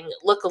my wedding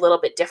look a little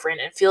bit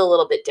different and feel a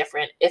little bit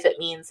different if it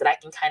means that I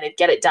can kind of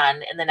get it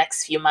done in the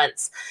next few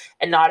months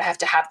and not have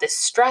to have this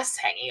stress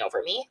hanging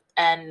over me.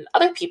 And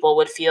other people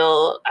would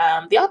feel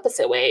the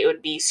opposite way. It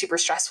would be super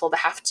stressful to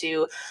have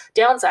to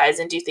downsize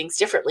and do things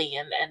differently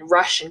and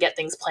rush and get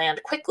things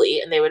planned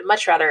quickly. And they would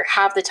much rather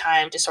have the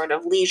time to sort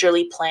of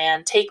leisurely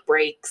plan, take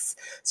breaks.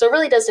 So it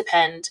really does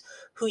depend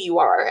who you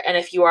are. And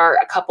if you are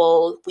a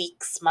couple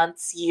weeks,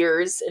 months,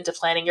 years into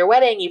planning your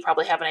wedding, you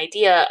probably have an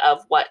idea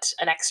of what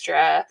an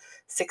extra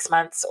 6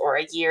 months or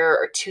a year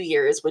or 2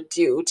 years would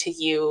do to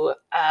you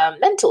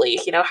mentally.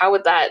 How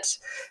would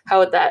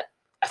that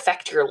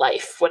affect your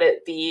life? Would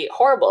it be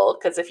horrible?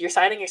 Because if you're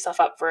signing yourself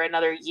up for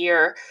another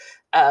year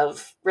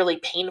of really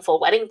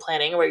painful wedding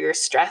planning where you're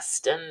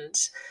stressed and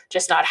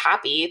just not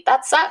happy,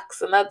 that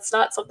sucks. And that's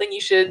not something you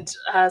should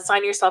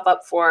sign yourself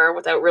up for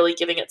without really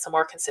giving it some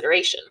more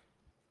consideration.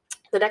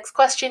 The next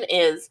question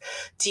is,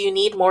 do you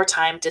need more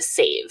time to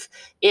save?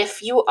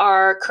 If you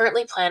are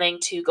currently planning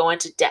to go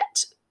into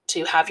debt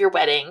to have your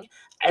wedding,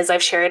 as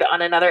I've shared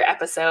on another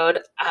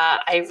episode,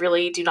 I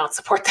really do not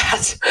support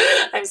that.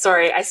 I'm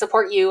sorry. I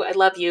support you. I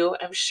love you.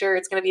 I'm sure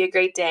it's going to be a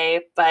great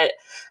day, but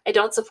I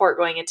don't support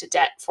going into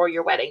debt for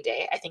your wedding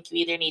day. I think you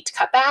either need to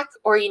cut back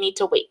or you need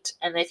to wait.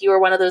 And if you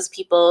are one of those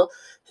people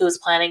who's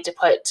planning to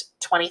put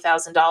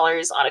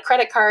 $20,000 on a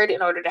credit card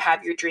in order to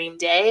have your dream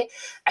day,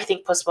 I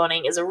think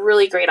postponing is a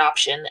really great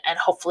option. And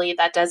hopefully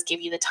that does give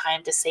you the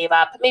time to save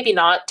up, maybe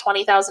not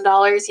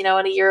 $20,000, in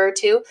a year or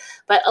two,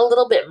 but a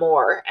little bit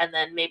more. And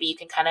then maybe you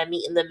can kind of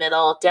meet in the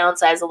middle,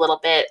 downsize a little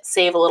bit,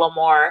 save a little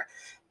more,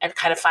 and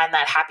kind of find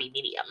that happy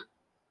medium.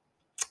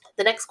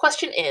 The next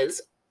question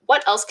is,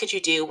 what else could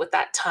you do with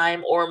that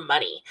time or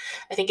money?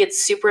 I think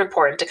it's super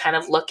important to kind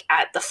of look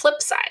at the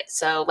flip side.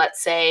 So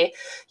let's say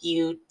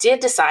you did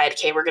decide,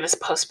 okay, we're going to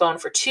postpone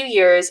for 2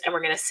 years and we're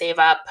going to save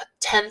up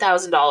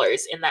 $10,000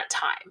 in that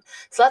time.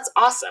 So that's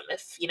awesome.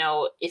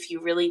 If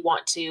you really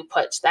want to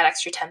put that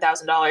extra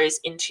 $10,000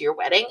 into your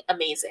wedding,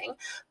 amazing.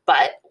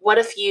 But what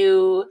if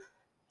you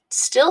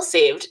still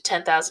saved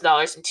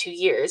 $10,000 in 2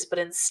 years, but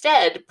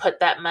instead put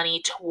that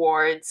money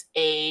towards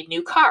a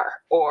new car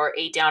or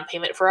a down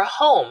payment for a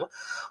home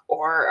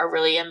or a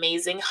really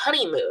amazing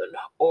honeymoon,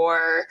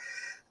 or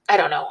I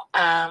don't know,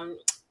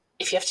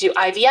 if you have to do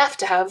IVF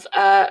to have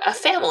a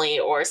family,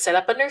 or set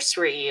up a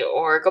nursery,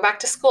 or go back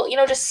to school,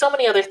 just so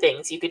many other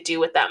things you could do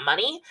with that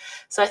money.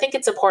 So I think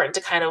it's important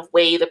to kind of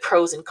weigh the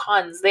pros and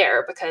cons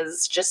there,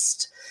 because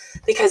just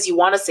because you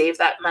want to save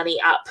that money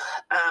up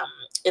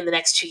in the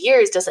next 2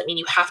 years doesn't mean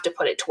you have to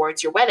put it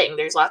towards your wedding.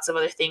 There's lots of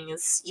other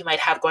things you might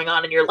have going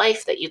on in your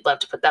life that you'd love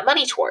to put that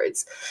money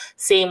towards.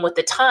 Same with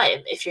the time.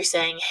 If you're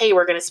saying, hey,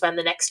 we're going to spend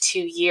the next 2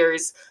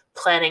 years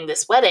planning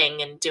this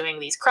wedding and doing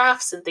these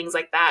crafts and things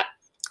like that,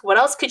 what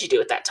else could you do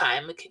at that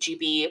time? Could you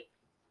be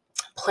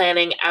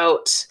planning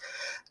out,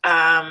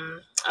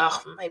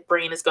 my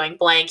brain is going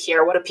blank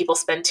here. What do people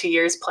spend 2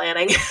 years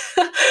planning?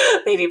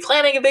 Maybe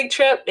planning a big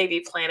trip, maybe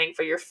planning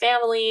for your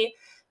family,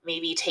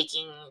 maybe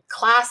taking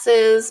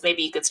classes,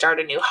 maybe you could start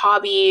a new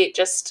hobby,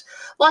 just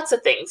lots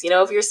of things.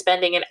 If you're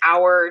spending an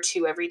hour or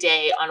two every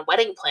day on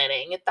wedding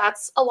planning,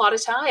 that's a lot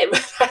of time.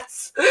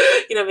 That's,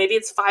 maybe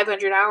it's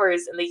 500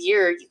 hours in the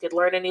year. You could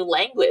learn a new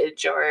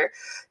language or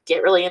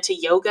get really into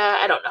yoga.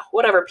 I don't know,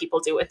 whatever people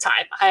do with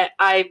time.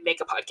 I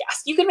make a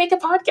podcast. You can make a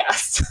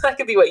podcast. That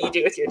could be what you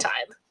do with your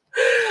time.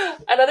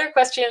 Another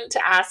question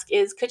to ask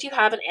is, could you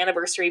have an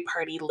anniversary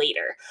party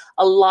later?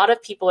 A lot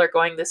of people are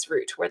going this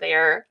route where they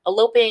are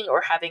eloping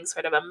or having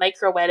sort of a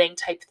micro wedding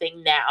type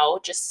thing now,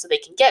 just so they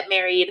can get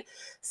married,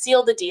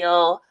 seal the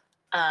deal,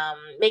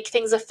 make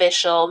things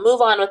official,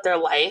 move on with their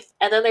life.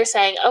 And then they're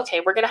saying,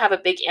 okay, we're going to have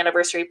a big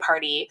anniversary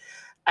party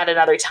at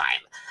another time.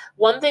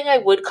 One thing I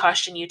would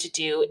caution you to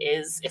do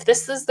is, if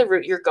this is the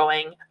route you're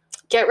going,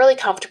 get really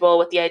comfortable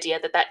with the idea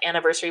that that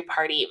anniversary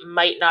party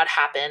might not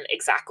happen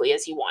exactly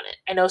as you want it.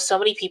 I know so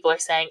many people are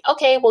saying,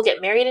 okay, we'll get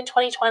married in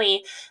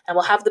 2020 and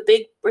we'll have the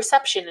big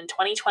reception in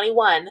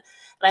 2021. And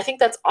I think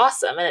that's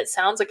awesome. And it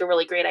sounds like a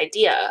really great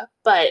idea.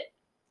 But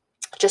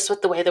just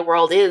with the way the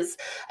world is,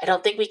 I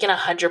don't think we can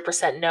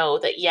 100% know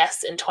that,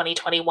 yes, in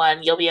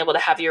 2021, you'll be able to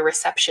have your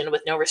reception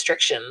with no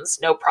restrictions,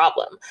 no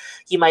problem.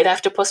 You might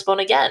have to postpone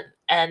again.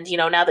 And,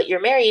 now that you're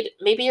married,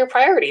 maybe your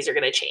priorities are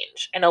going to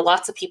change. I know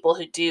lots of people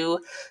who do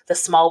the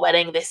small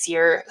wedding this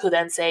year who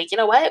then say, you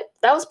know what,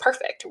 that was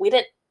perfect. We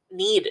didn't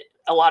need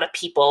a lot of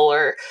people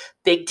or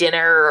big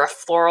dinner or a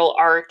floral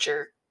arch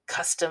or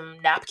custom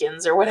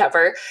napkins or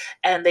whatever.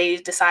 And they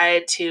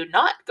decided to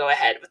not go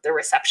ahead with the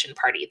reception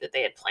party that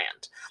they had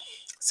planned.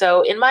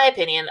 So in my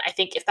opinion, I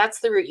think if that's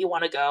the route you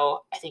want to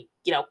go, I think,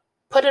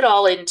 put it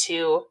all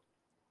into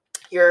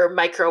your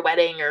micro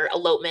wedding or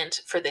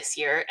elopement for this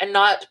year, and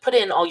not put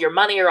in all your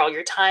money or all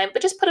your time,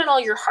 but just put in all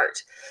your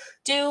heart.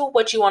 Do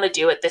what you want to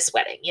do at this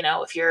wedding.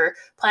 If you're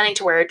planning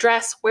to wear a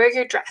dress, wear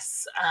your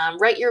dress,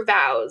 write your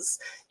vows,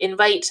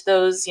 invite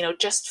those,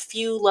 just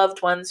few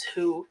loved ones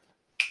who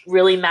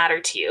really matter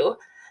to you,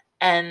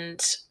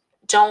 and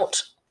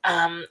don't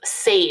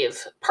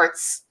save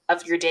parts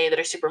of your day that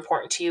are super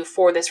important to you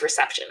for this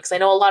reception. Because I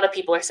know a lot of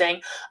people are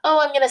saying, oh,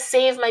 I'm going to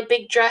save my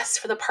big dress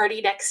for the party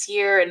next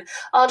year, and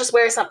I'll just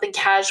wear something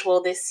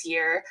casual this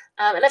year.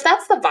 And if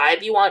that's the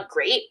vibe you want,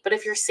 great. But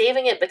if you're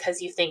saving it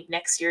because you think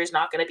next year is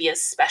not going to be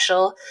as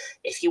special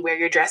if you wear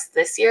your dress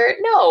this year,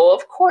 no,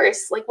 of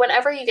course. Like,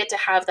 whenever you get to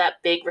have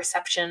that big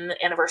reception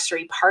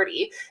anniversary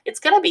party, it's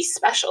going to be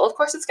special. Of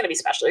course it's going to be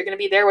special. You're going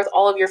to be there with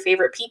all of your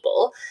favorite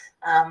people.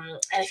 And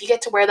if you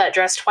get to wear that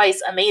dress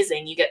twice,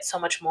 amazing. You get so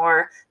much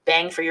more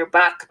bang for your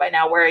buck by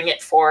now wearing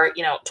it for,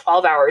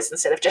 12 hours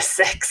instead of just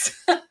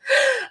 6.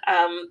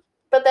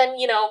 But then,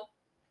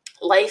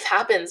 life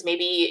happens.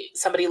 Maybe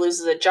somebody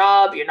loses a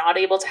job, you're not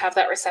able to have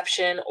that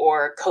reception,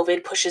 or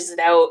COVID pushes it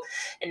out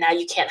and now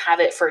you can't have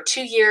it for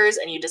 2 years,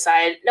 and you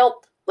decide,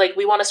 nope, like,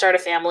 we want to start a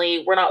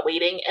family, we're not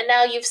waiting. And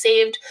now you've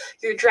saved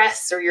your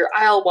dress or your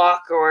aisle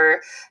walk or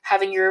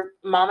having your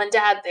mom and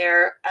dad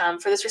there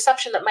for this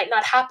reception that might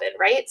not happen,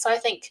 right? So I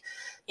think,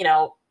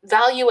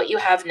 value what you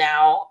have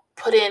now,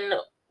 put in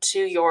to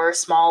your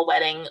small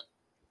wedding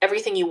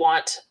everything you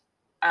want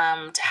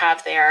to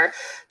have there.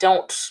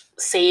 Don't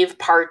save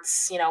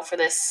parts, for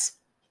this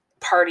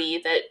party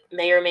that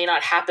may or may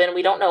not happen.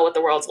 We don't know what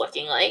the world's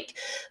looking like.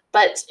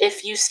 But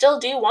if you still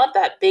do want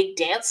that big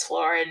dance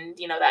floor and,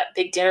 that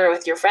big dinner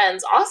with your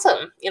friends,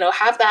 awesome.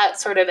 Have that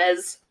sort of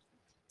as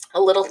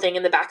a little thing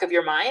in the back of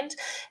your mind,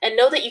 and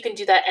know that you can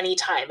do that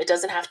anytime. It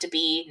doesn't have to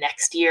be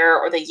next year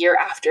or the year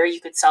after.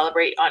 You could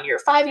celebrate on your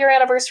 5-year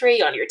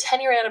anniversary, on your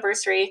 10-year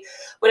anniversary,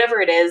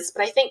 whatever it is.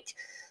 But I think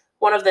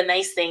one of the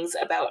nice things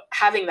about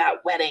having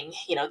that wedding,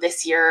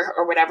 this year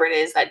or whatever it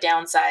is, that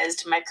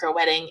downsized micro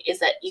wedding, is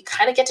that you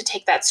kind of get to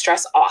take that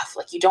stress off.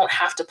 Like, you don't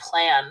have to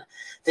plan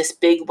this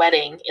big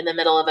wedding in the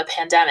middle of a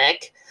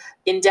pandemic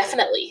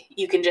indefinitely.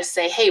 You can just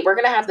say, hey, we're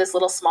going to have this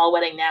little small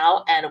wedding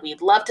now, and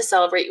we'd love to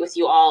celebrate with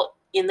you all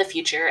in the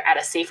future at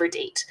a safer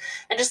date,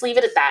 and just leave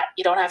it at that.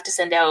 You don't have to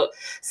send out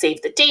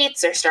save the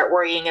dates or start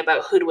worrying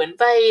about who to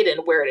invite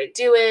and where to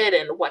do it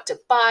and what to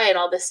buy and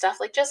all this stuff.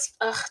 Like, just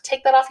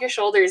take that off your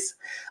shoulders,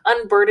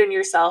 unburden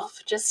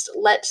yourself, just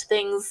let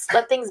things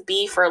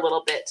be for a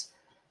little bit,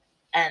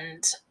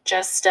 and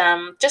just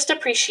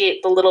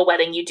appreciate the little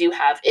wedding you do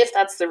have, if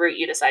that's the route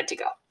you decide to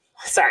go.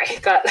 Sorry,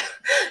 got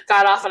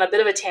off on a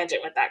bit of a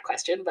tangent with that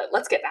question, but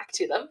let's get back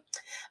to them.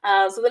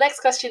 So the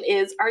next question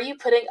is, are you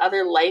putting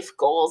other life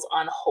goals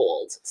on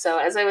hold? So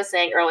as I was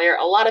saying earlier,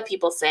 a lot of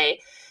people say,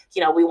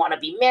 we want to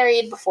be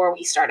married before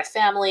we start a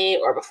family,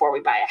 or before we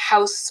buy a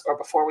house, or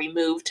before we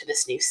move to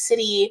this new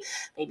city,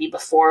 maybe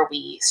before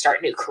we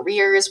start new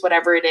careers,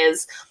 whatever it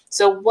is.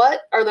 So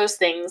what are those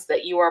things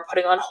that you are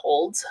putting on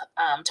hold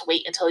to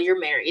wait until you're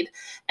married?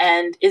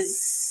 And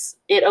is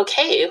it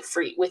okay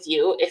with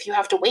you if you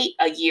have to wait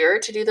a year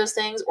to do those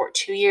things, or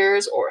 2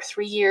 years, or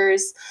 3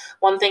 years?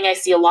 One thing I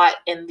see a lot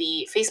in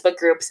the Facebook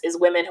groups is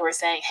women who are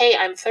saying, hey,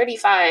 I'm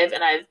 35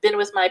 and I've been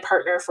with my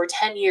partner for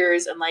 10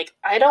 years and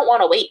I don't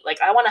want to wait.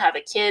 I want to have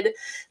a kid.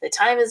 The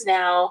time is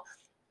now.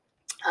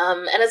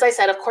 And as I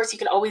said, of course, you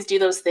can always do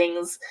those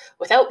things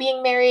without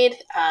being married.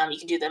 You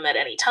can do them at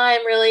any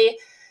time, really.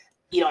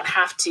 You don't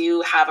have to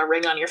have a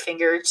ring on your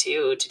finger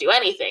to do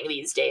anything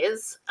these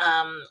days.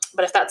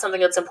 But if that's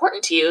something that's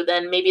important to you,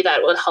 then maybe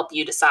that would help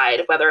you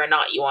decide whether or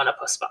not you want to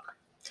postpone.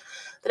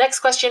 The next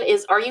question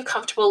is, are you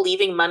comfortable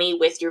leaving money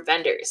with your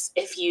vendors?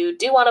 If you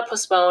do want to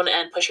postpone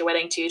and push your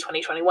wedding to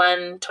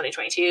 2021,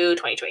 2022,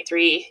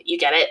 2023, you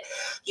get it.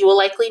 You will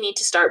likely need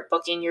to start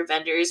booking your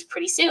vendors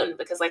pretty soon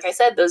because, like I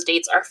said, those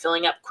dates are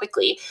filling up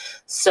quickly.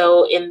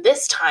 So in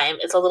this time,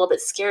 it's a little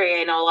bit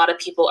scary. I know a lot of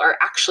people are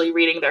actually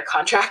reading their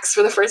contracts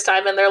for the first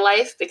time in their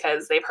life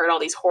because they've heard all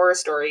these horror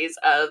stories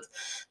of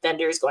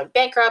vendors going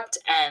bankrupt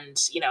and,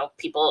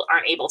 people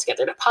aren't able to get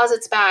their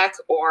deposits back,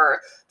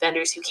 or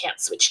vendors who can't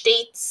switch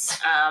dates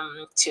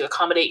to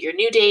accommodate your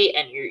new date,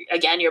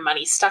 and your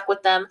money's stuck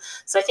with them.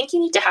 So I think you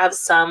need to have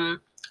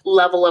some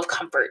level of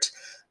comfort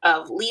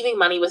of leaving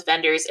money with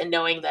vendors and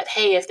knowing that,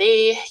 hey, if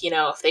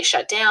they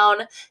shut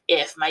down,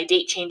 if my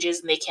date changes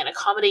and they can't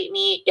accommodate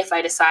me, if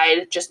I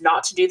decide just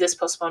not to do this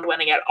postponed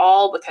wedding at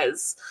all,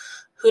 because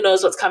who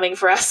knows what's coming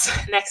for us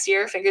next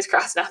year, fingers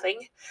crossed,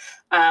 nothing.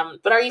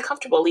 But are you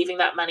comfortable leaving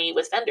that money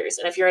with vendors?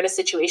 And if you're in a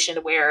situation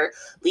where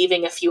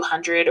leaving a few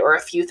 $100 or a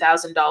few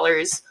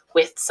 $1,000s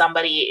with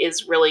somebody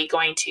is really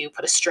going to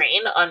put a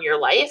strain on your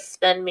life,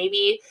 then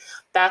maybe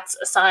that's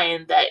a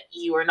sign that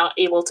you are not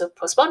able to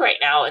postpone right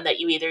now, and that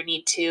you either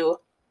need to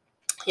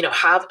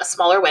have a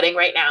smaller wedding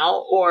right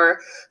now, or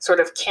sort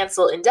of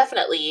cancel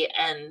indefinitely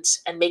and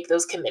make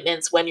those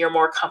commitments when you're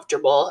more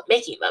comfortable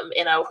making them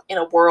in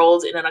a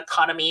world, in an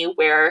economy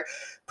where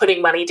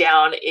putting money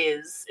down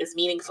is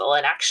meaningful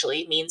and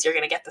actually means you're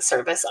going to get the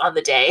service on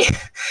the day,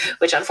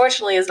 which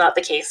unfortunately is not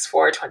the case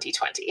for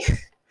 2020.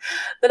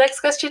 The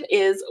next question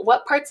is,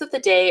 what parts of the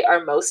day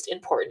are most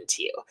important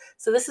to you?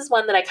 So this is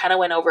one that I kind of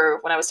went over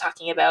when I was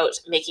talking about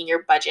making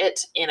your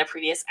budget in a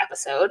previous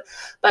episode,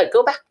 but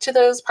go back to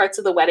those parts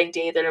of the wedding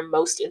day that are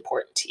most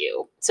important to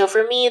you. So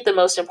for me, the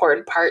most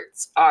important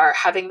parts are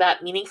having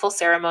that meaningful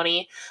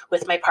ceremony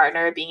with my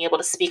partner, being able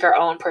to speak our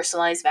own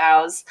personalized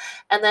vows,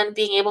 and then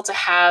being able to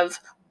have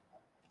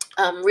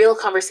real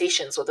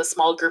conversations with a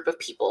small group of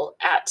people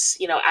at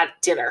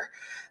dinner.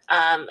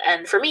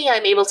 And for me,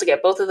 I'm able to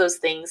get both of those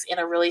things in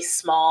a really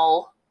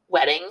small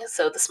wedding,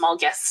 so the small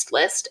guest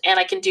list, and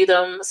I can do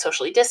them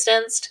socially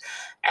distanced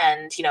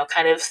and,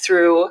 kind of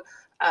through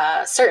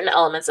certain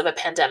elements of a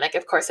pandemic.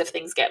 Of course, if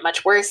things get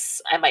much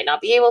worse, I might not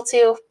be able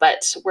to,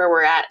 but where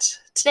we're at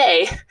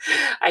today,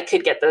 I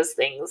could get those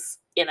things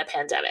in a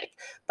pandemic.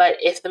 But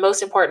if the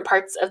most important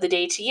parts of the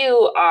day to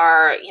you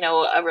are,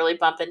 a really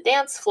bump and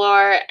dance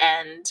floor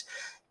and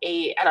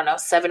a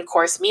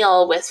 7-course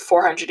meal with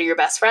 400 of your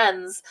best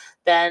friends,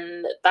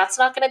 then that's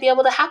not going to be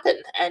able to happen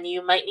and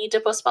you might need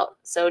to postpone.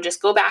 So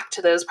just go back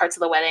to those parts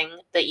of the wedding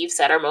that you've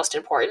said are most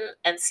important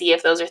and see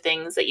if those are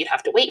things that you'd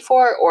have to wait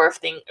for, or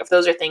if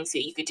those are things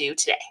that you could do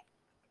today.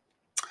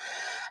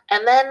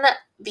 And then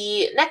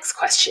the next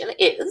question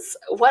is,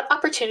 what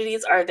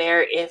opportunities are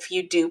there if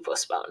you do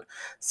postpone?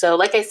 So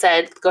like I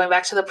said, going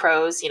back to the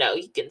pros, you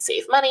can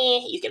save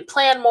money, you can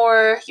plan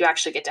more, you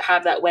actually get to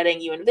have that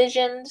wedding you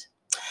envisioned.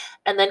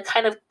 And then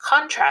kind of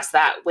contrast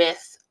that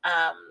with,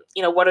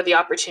 what are the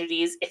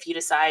opportunities if you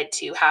decide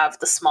to have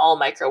the small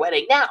micro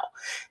wedding now?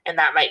 And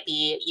that might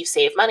be you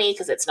save money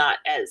because it's not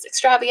as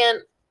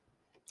extravagant.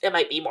 It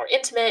might be more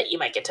intimate. You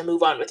might get to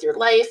move on with your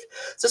life.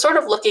 So sort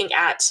of looking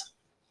at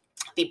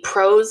the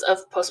pros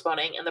of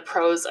postponing and the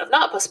pros of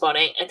not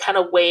postponing and kind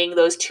of weighing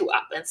those two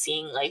up and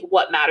seeing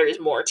what matters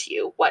more to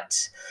you,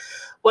 what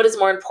is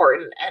more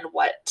important, and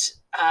what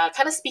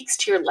kind of speaks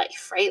to your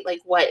life, right?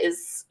 What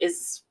is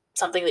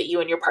something that you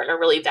and your partner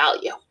really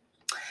value.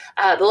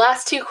 The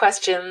last two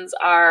questions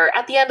are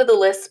at the end of the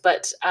list,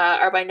 but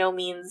are by no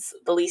means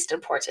the least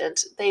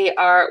important. They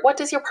are, what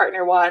does your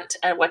partner want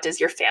and what does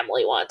your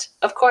family want?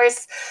 Of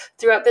course,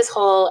 throughout this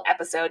whole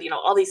episode,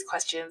 all these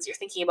questions, you're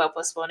thinking about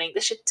postponing.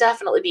 This should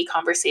definitely be a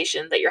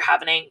conversation that you're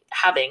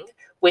having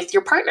with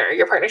your partner.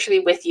 Your partner should be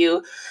with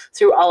you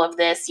through all of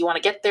this. You want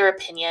to get their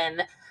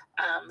opinion.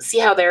 See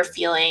how they're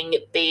feeling.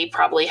 They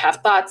probably have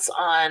thoughts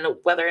on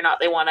whether or not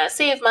they want to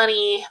save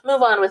money,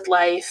 move on with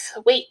life,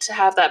 wait to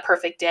have that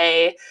perfect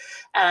day.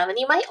 And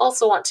you might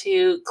also want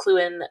to clue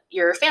in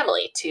your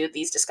family to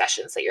these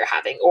discussions that you're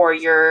having, or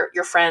your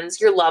friends,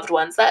 your loved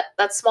ones,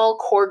 that small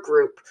core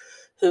group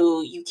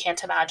who you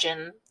can't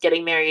imagine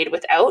getting married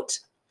without,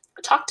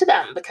 talk to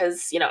them,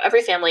 because,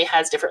 every family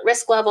has different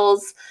risk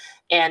levels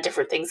and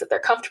different things that they're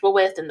comfortable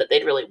with and that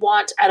they'd really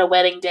want at a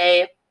wedding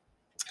day.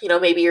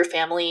 Maybe your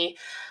family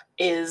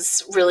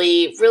is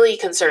really, really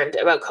concerned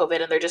about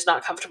COVID and they're just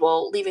not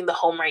comfortable leaving the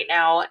home right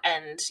now.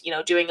 And,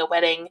 doing a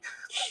wedding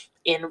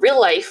in real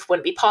life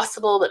wouldn't be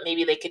possible, but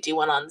maybe they could do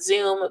one on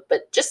Zoom.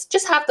 But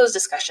just have those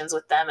discussions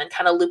with them and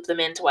kind of loop them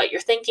into what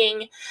you're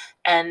thinking.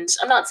 And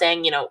I'm not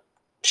saying,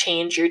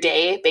 change your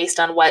day based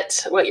on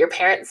what your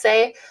parents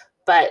say,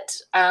 but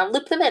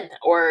loop them in,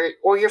 or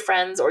your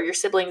friends or your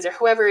siblings or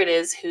whoever it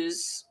is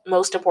who's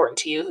most important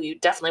to you, who you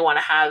definitely want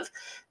to have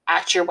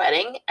at your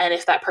wedding. And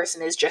if that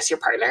person is just your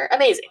partner,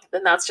 amazing.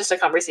 Then that's just a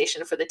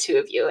conversation for the two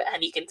of you,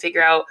 and you can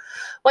figure out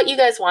what you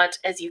guys want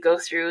as you go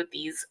through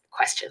these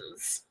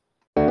questions.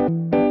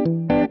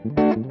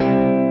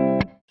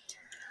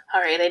 All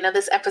right, I know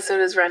this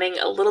episode is running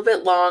a little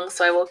bit long,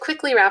 so I will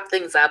quickly wrap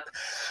things up.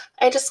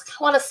 I just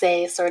want to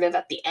say, sort of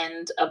at the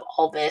end of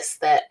all this,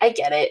 that I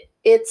get it.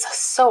 It's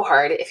so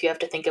hard if you have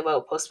to think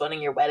about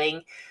postponing your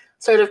wedding.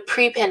 Sort of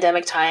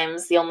pre-pandemic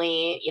times, the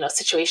only,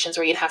 situations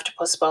where you'd have to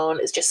postpone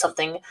is just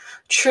something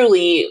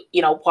truly,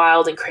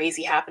 wild and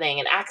crazy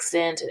happening, an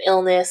accident, an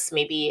illness,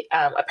 maybe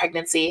a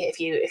pregnancy if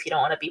you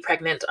don't want to be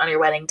pregnant on your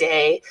wedding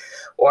day,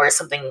 or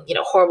something,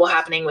 horrible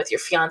happening with your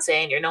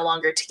fiance and you're no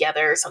longer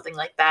together, something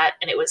like that.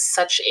 And it was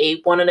such a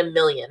 1 in a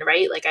million,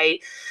 right? Like I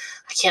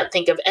can't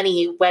think of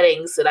any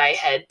weddings that I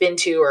had been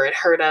to or had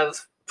heard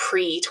of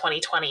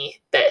pre-2020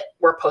 that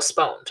were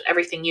postponed.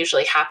 Everything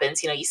usually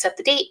happens, you set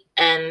the date,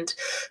 and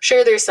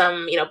sure, there's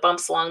some,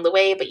 bumps along the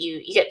way, but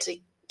you get to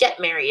get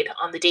married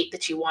on the date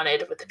that you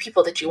wanted with the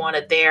people that you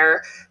wanted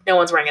there. No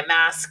one's wearing a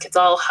mask. It's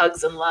all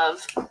hugs and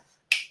love.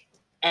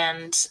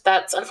 And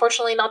that's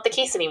unfortunately not the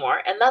case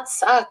anymore. And that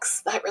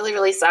sucks. That really,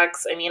 really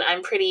sucks. I mean,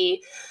 I'm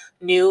pretty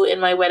new in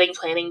my wedding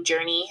planning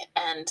journey,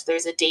 and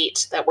there's a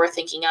date that we're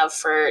thinking of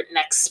for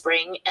next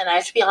spring. And I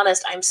have to be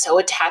honest, I'm so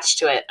attached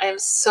to it. I'm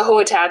so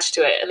attached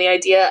to it. And the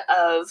idea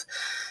of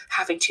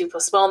having to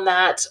postpone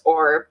that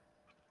or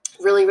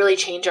really, really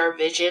change our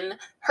vision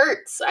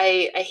hurts.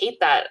 I hate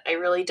that. I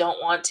really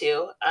don't want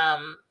to.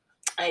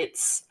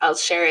 I'll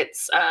share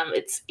it's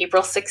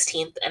April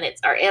 16th, and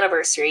it's our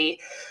anniversary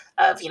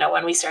of,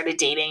 when we started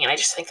dating. And I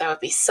just think that would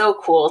be so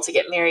cool to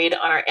get married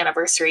on our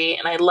anniversary.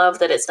 And I love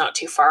that it's not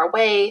too far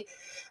away.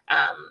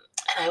 And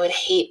I would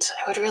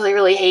really,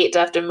 really hate to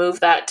have to move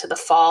that to the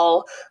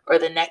fall or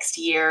the next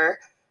year.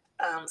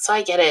 So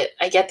I get it.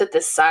 I get that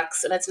this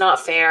sucks and it's not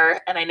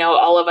fair. And I know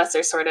all of us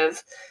are sort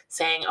of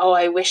saying, oh,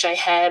 I wish I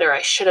had, or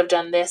I should have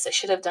done this, I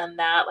should have done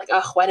that. Like,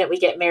 oh, why didn't we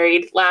get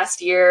married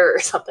last year or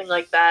something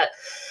like that?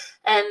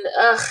 And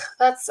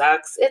that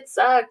sucks. It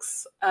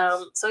sucks.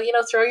 So,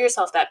 throw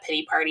yourself that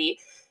pity party.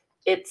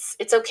 It's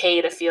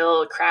okay to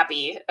feel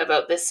crappy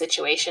about this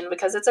situation,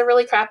 because it's a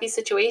really crappy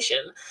situation.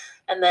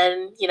 And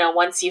then,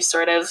 once you've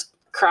sort of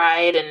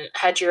cried and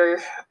had your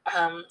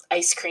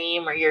ice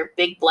cream or your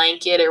big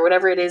blanket or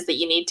whatever it is that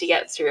you need to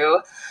get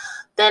through,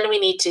 then we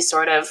need to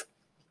sort of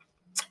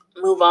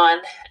move on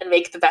and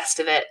make the best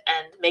of it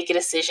and make a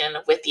decision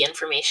with the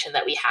information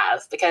that we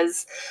have.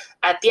 Because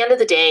at the end of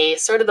the day,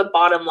 sort of the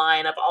bottom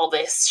line of all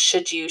this,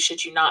 should you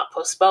not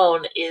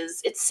postpone, is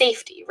it's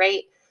safety,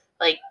 right?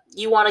 Like,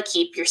 you want to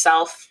keep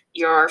yourself,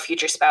 your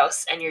future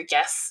spouse, and your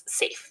guests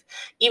safe.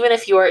 Even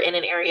if you're in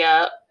an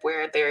area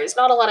where there's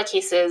not a lot of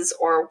cases,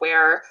 or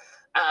where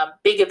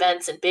big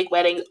events and big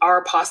weddings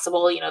are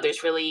possible,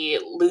 there's really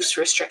loose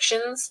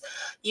restrictions,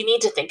 you need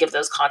to think of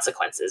those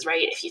consequences,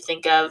 right? If you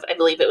think of, I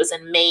believe it was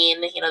in Maine,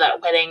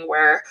 that wedding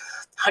where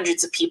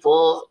hundreds of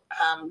people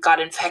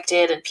got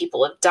infected and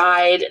people have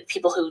died, and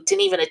people who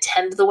didn't even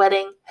attend the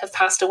wedding have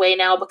passed away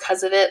now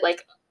because of it.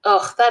 Like,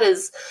 oh, that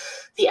is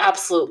the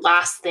absolute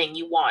last thing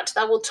you want.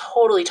 That will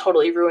totally,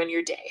 totally ruin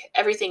your day.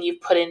 Everything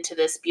you've put into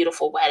this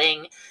beautiful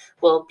wedding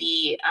will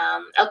be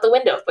out the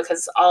window,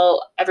 because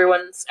all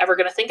everyone's ever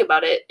going to think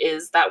about it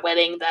is that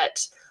wedding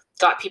that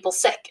got people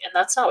sick. And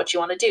that's not what you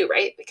want to do,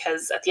 right?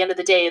 Because at the end of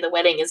the day, the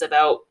wedding is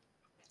about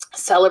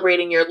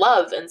celebrating your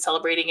love and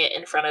celebrating it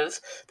in front of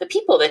the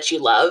people that you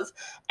love.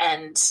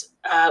 And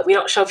we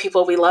don't show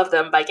people we love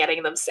them by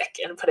getting them sick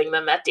and putting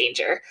them at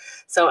danger.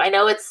 So I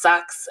know it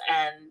sucks.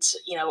 And,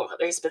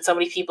 there's been so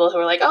many people who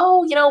are like,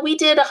 oh, we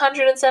did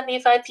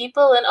 175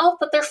 people and, oh,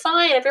 but they're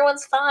fine.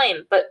 Everyone's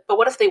fine. But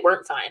what if they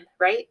weren't fine,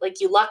 right?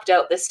 Like, you lucked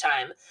out this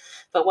time,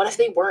 but what if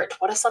they weren't?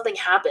 What if something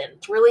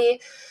happened?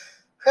 Really,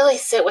 really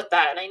sit with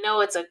that. And I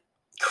know it's a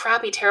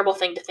crappy, terrible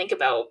thing to think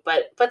about,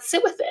 but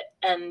sit with it.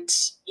 And,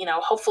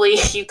 hopefully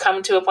you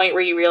come to a point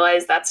where you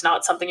realize that's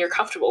not something you're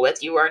comfortable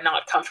with. You are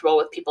not comfortable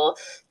with people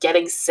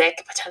getting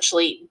sick,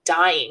 potentially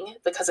dying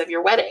because of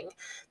your wedding.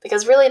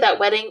 Because really, that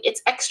wedding,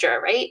 it's extra,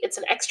 right? It's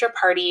an extra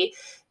party.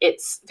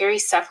 It's very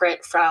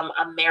separate from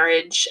a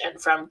marriage and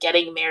from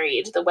getting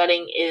married. The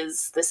wedding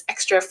is this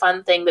extra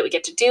fun thing that we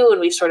get to do, and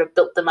we've sort of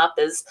built them up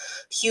as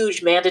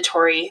huge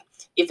mandatory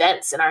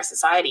events in our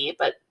society,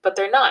 but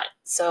they're not.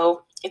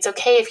 So it's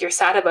okay if you're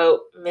sad about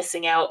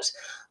missing out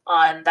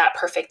on that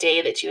perfect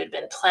day that you had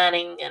been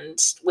planning and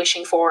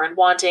wishing for and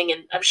wanting,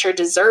 and I'm sure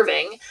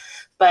deserving.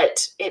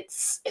 But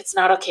it's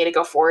not okay to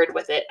go forward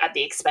with it at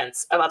the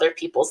expense of other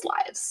people's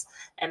lives.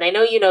 And I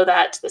know you know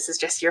that. This is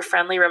just your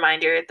friendly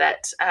reminder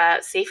that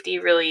safety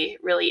really,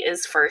 really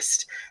is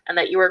first, and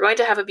that you are going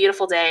to have a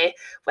beautiful day,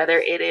 whether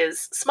it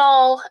is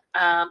small,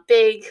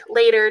 big,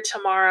 later,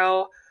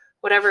 tomorrow,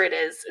 whatever it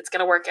is, it's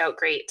going to work out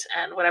great.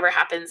 And whatever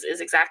happens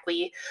is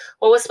exactly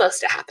what was supposed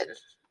to happen.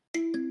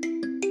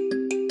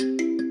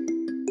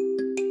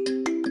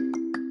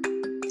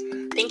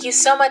 Thank you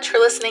so much for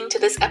listening to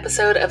this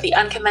episode of the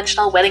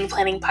Unconventional Wedding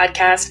Planning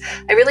Podcast.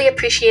 I really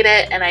appreciate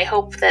it, and I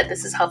hope that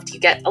this has helped you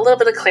get a little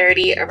bit of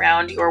clarity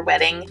around your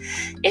wedding.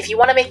 If you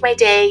want to make my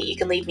day, you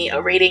can leave me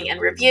a rating and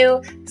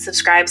review,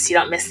 subscribe so you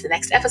don't miss the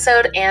next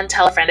episode, and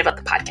tell a friend about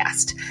the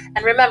podcast.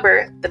 And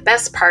remember, the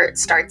best part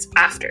starts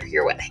after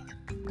your wedding.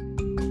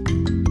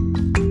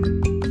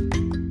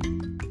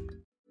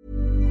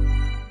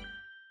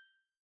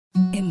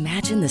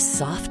 Imagine the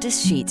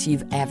softest sheets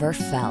you've ever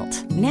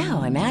felt.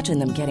 Now imagine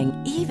them getting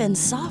even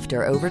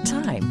softer over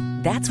time.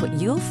 That's what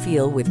you'll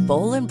feel with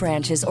Boll &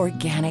 Branch's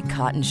organic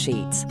cotton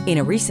sheets. In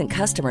a recent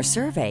customer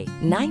survey,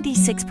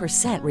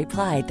 96%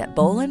 replied that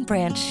Boll &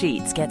 Branch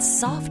sheets get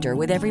softer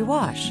with every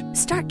wash.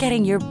 Start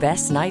getting your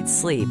best night's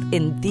sleep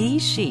in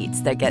these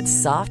sheets that get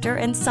softer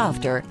and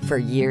softer for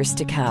years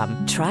to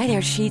come. Try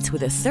their sheets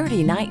with a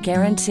 30-night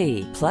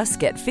guarantee. Plus,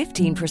 get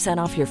 15%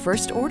 off your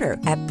first order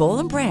at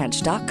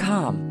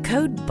bollandbranch.com.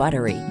 Code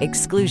BUTTERY.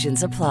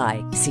 Exclusions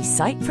apply. See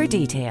site for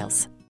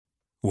details.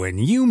 When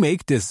you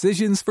make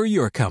decisions for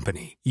your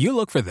company, you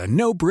look for the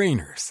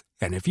no-brainers.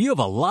 And if you have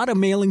a lot of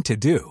mailing to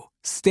do,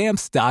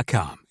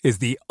 Stamps.com is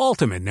the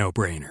ultimate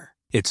no-brainer.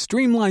 It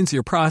streamlines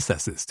your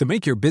processes to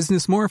make your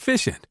business more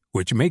efficient,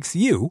 which makes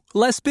you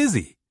less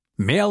busy.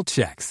 Mail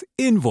checks,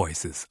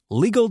 invoices,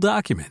 legal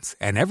documents,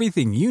 and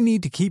everything you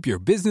need to keep your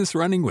business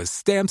running with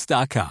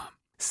Stamps.com.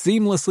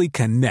 Seamlessly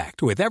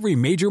connect with every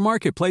major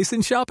marketplace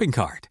and shopping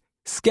cart.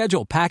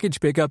 Schedule package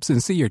pickups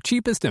and see your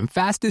cheapest and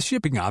fastest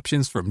shipping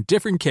options from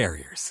different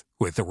carriers,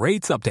 with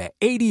rates up to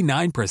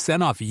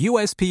 89% off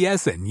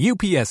USPS and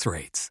UPS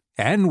rates.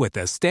 And with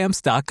the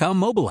Stamps.com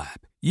mobile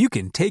app, you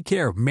can take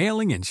care of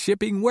mailing and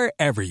shipping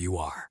wherever you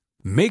are.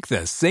 Make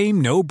the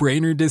same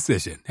no-brainer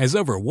decision as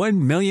over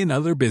 1 million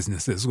other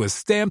businesses with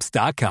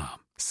Stamps.com.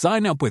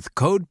 Sign up with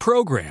code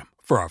PROGRAM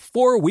for a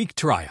 4-week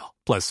trial,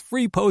 plus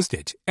free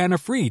postage and a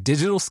free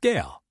digital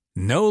scale.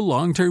 No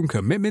long-term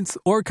commitments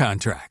or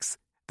contracts.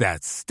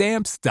 That's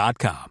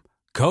Stamps.com.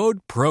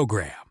 Code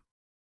PROGRAM.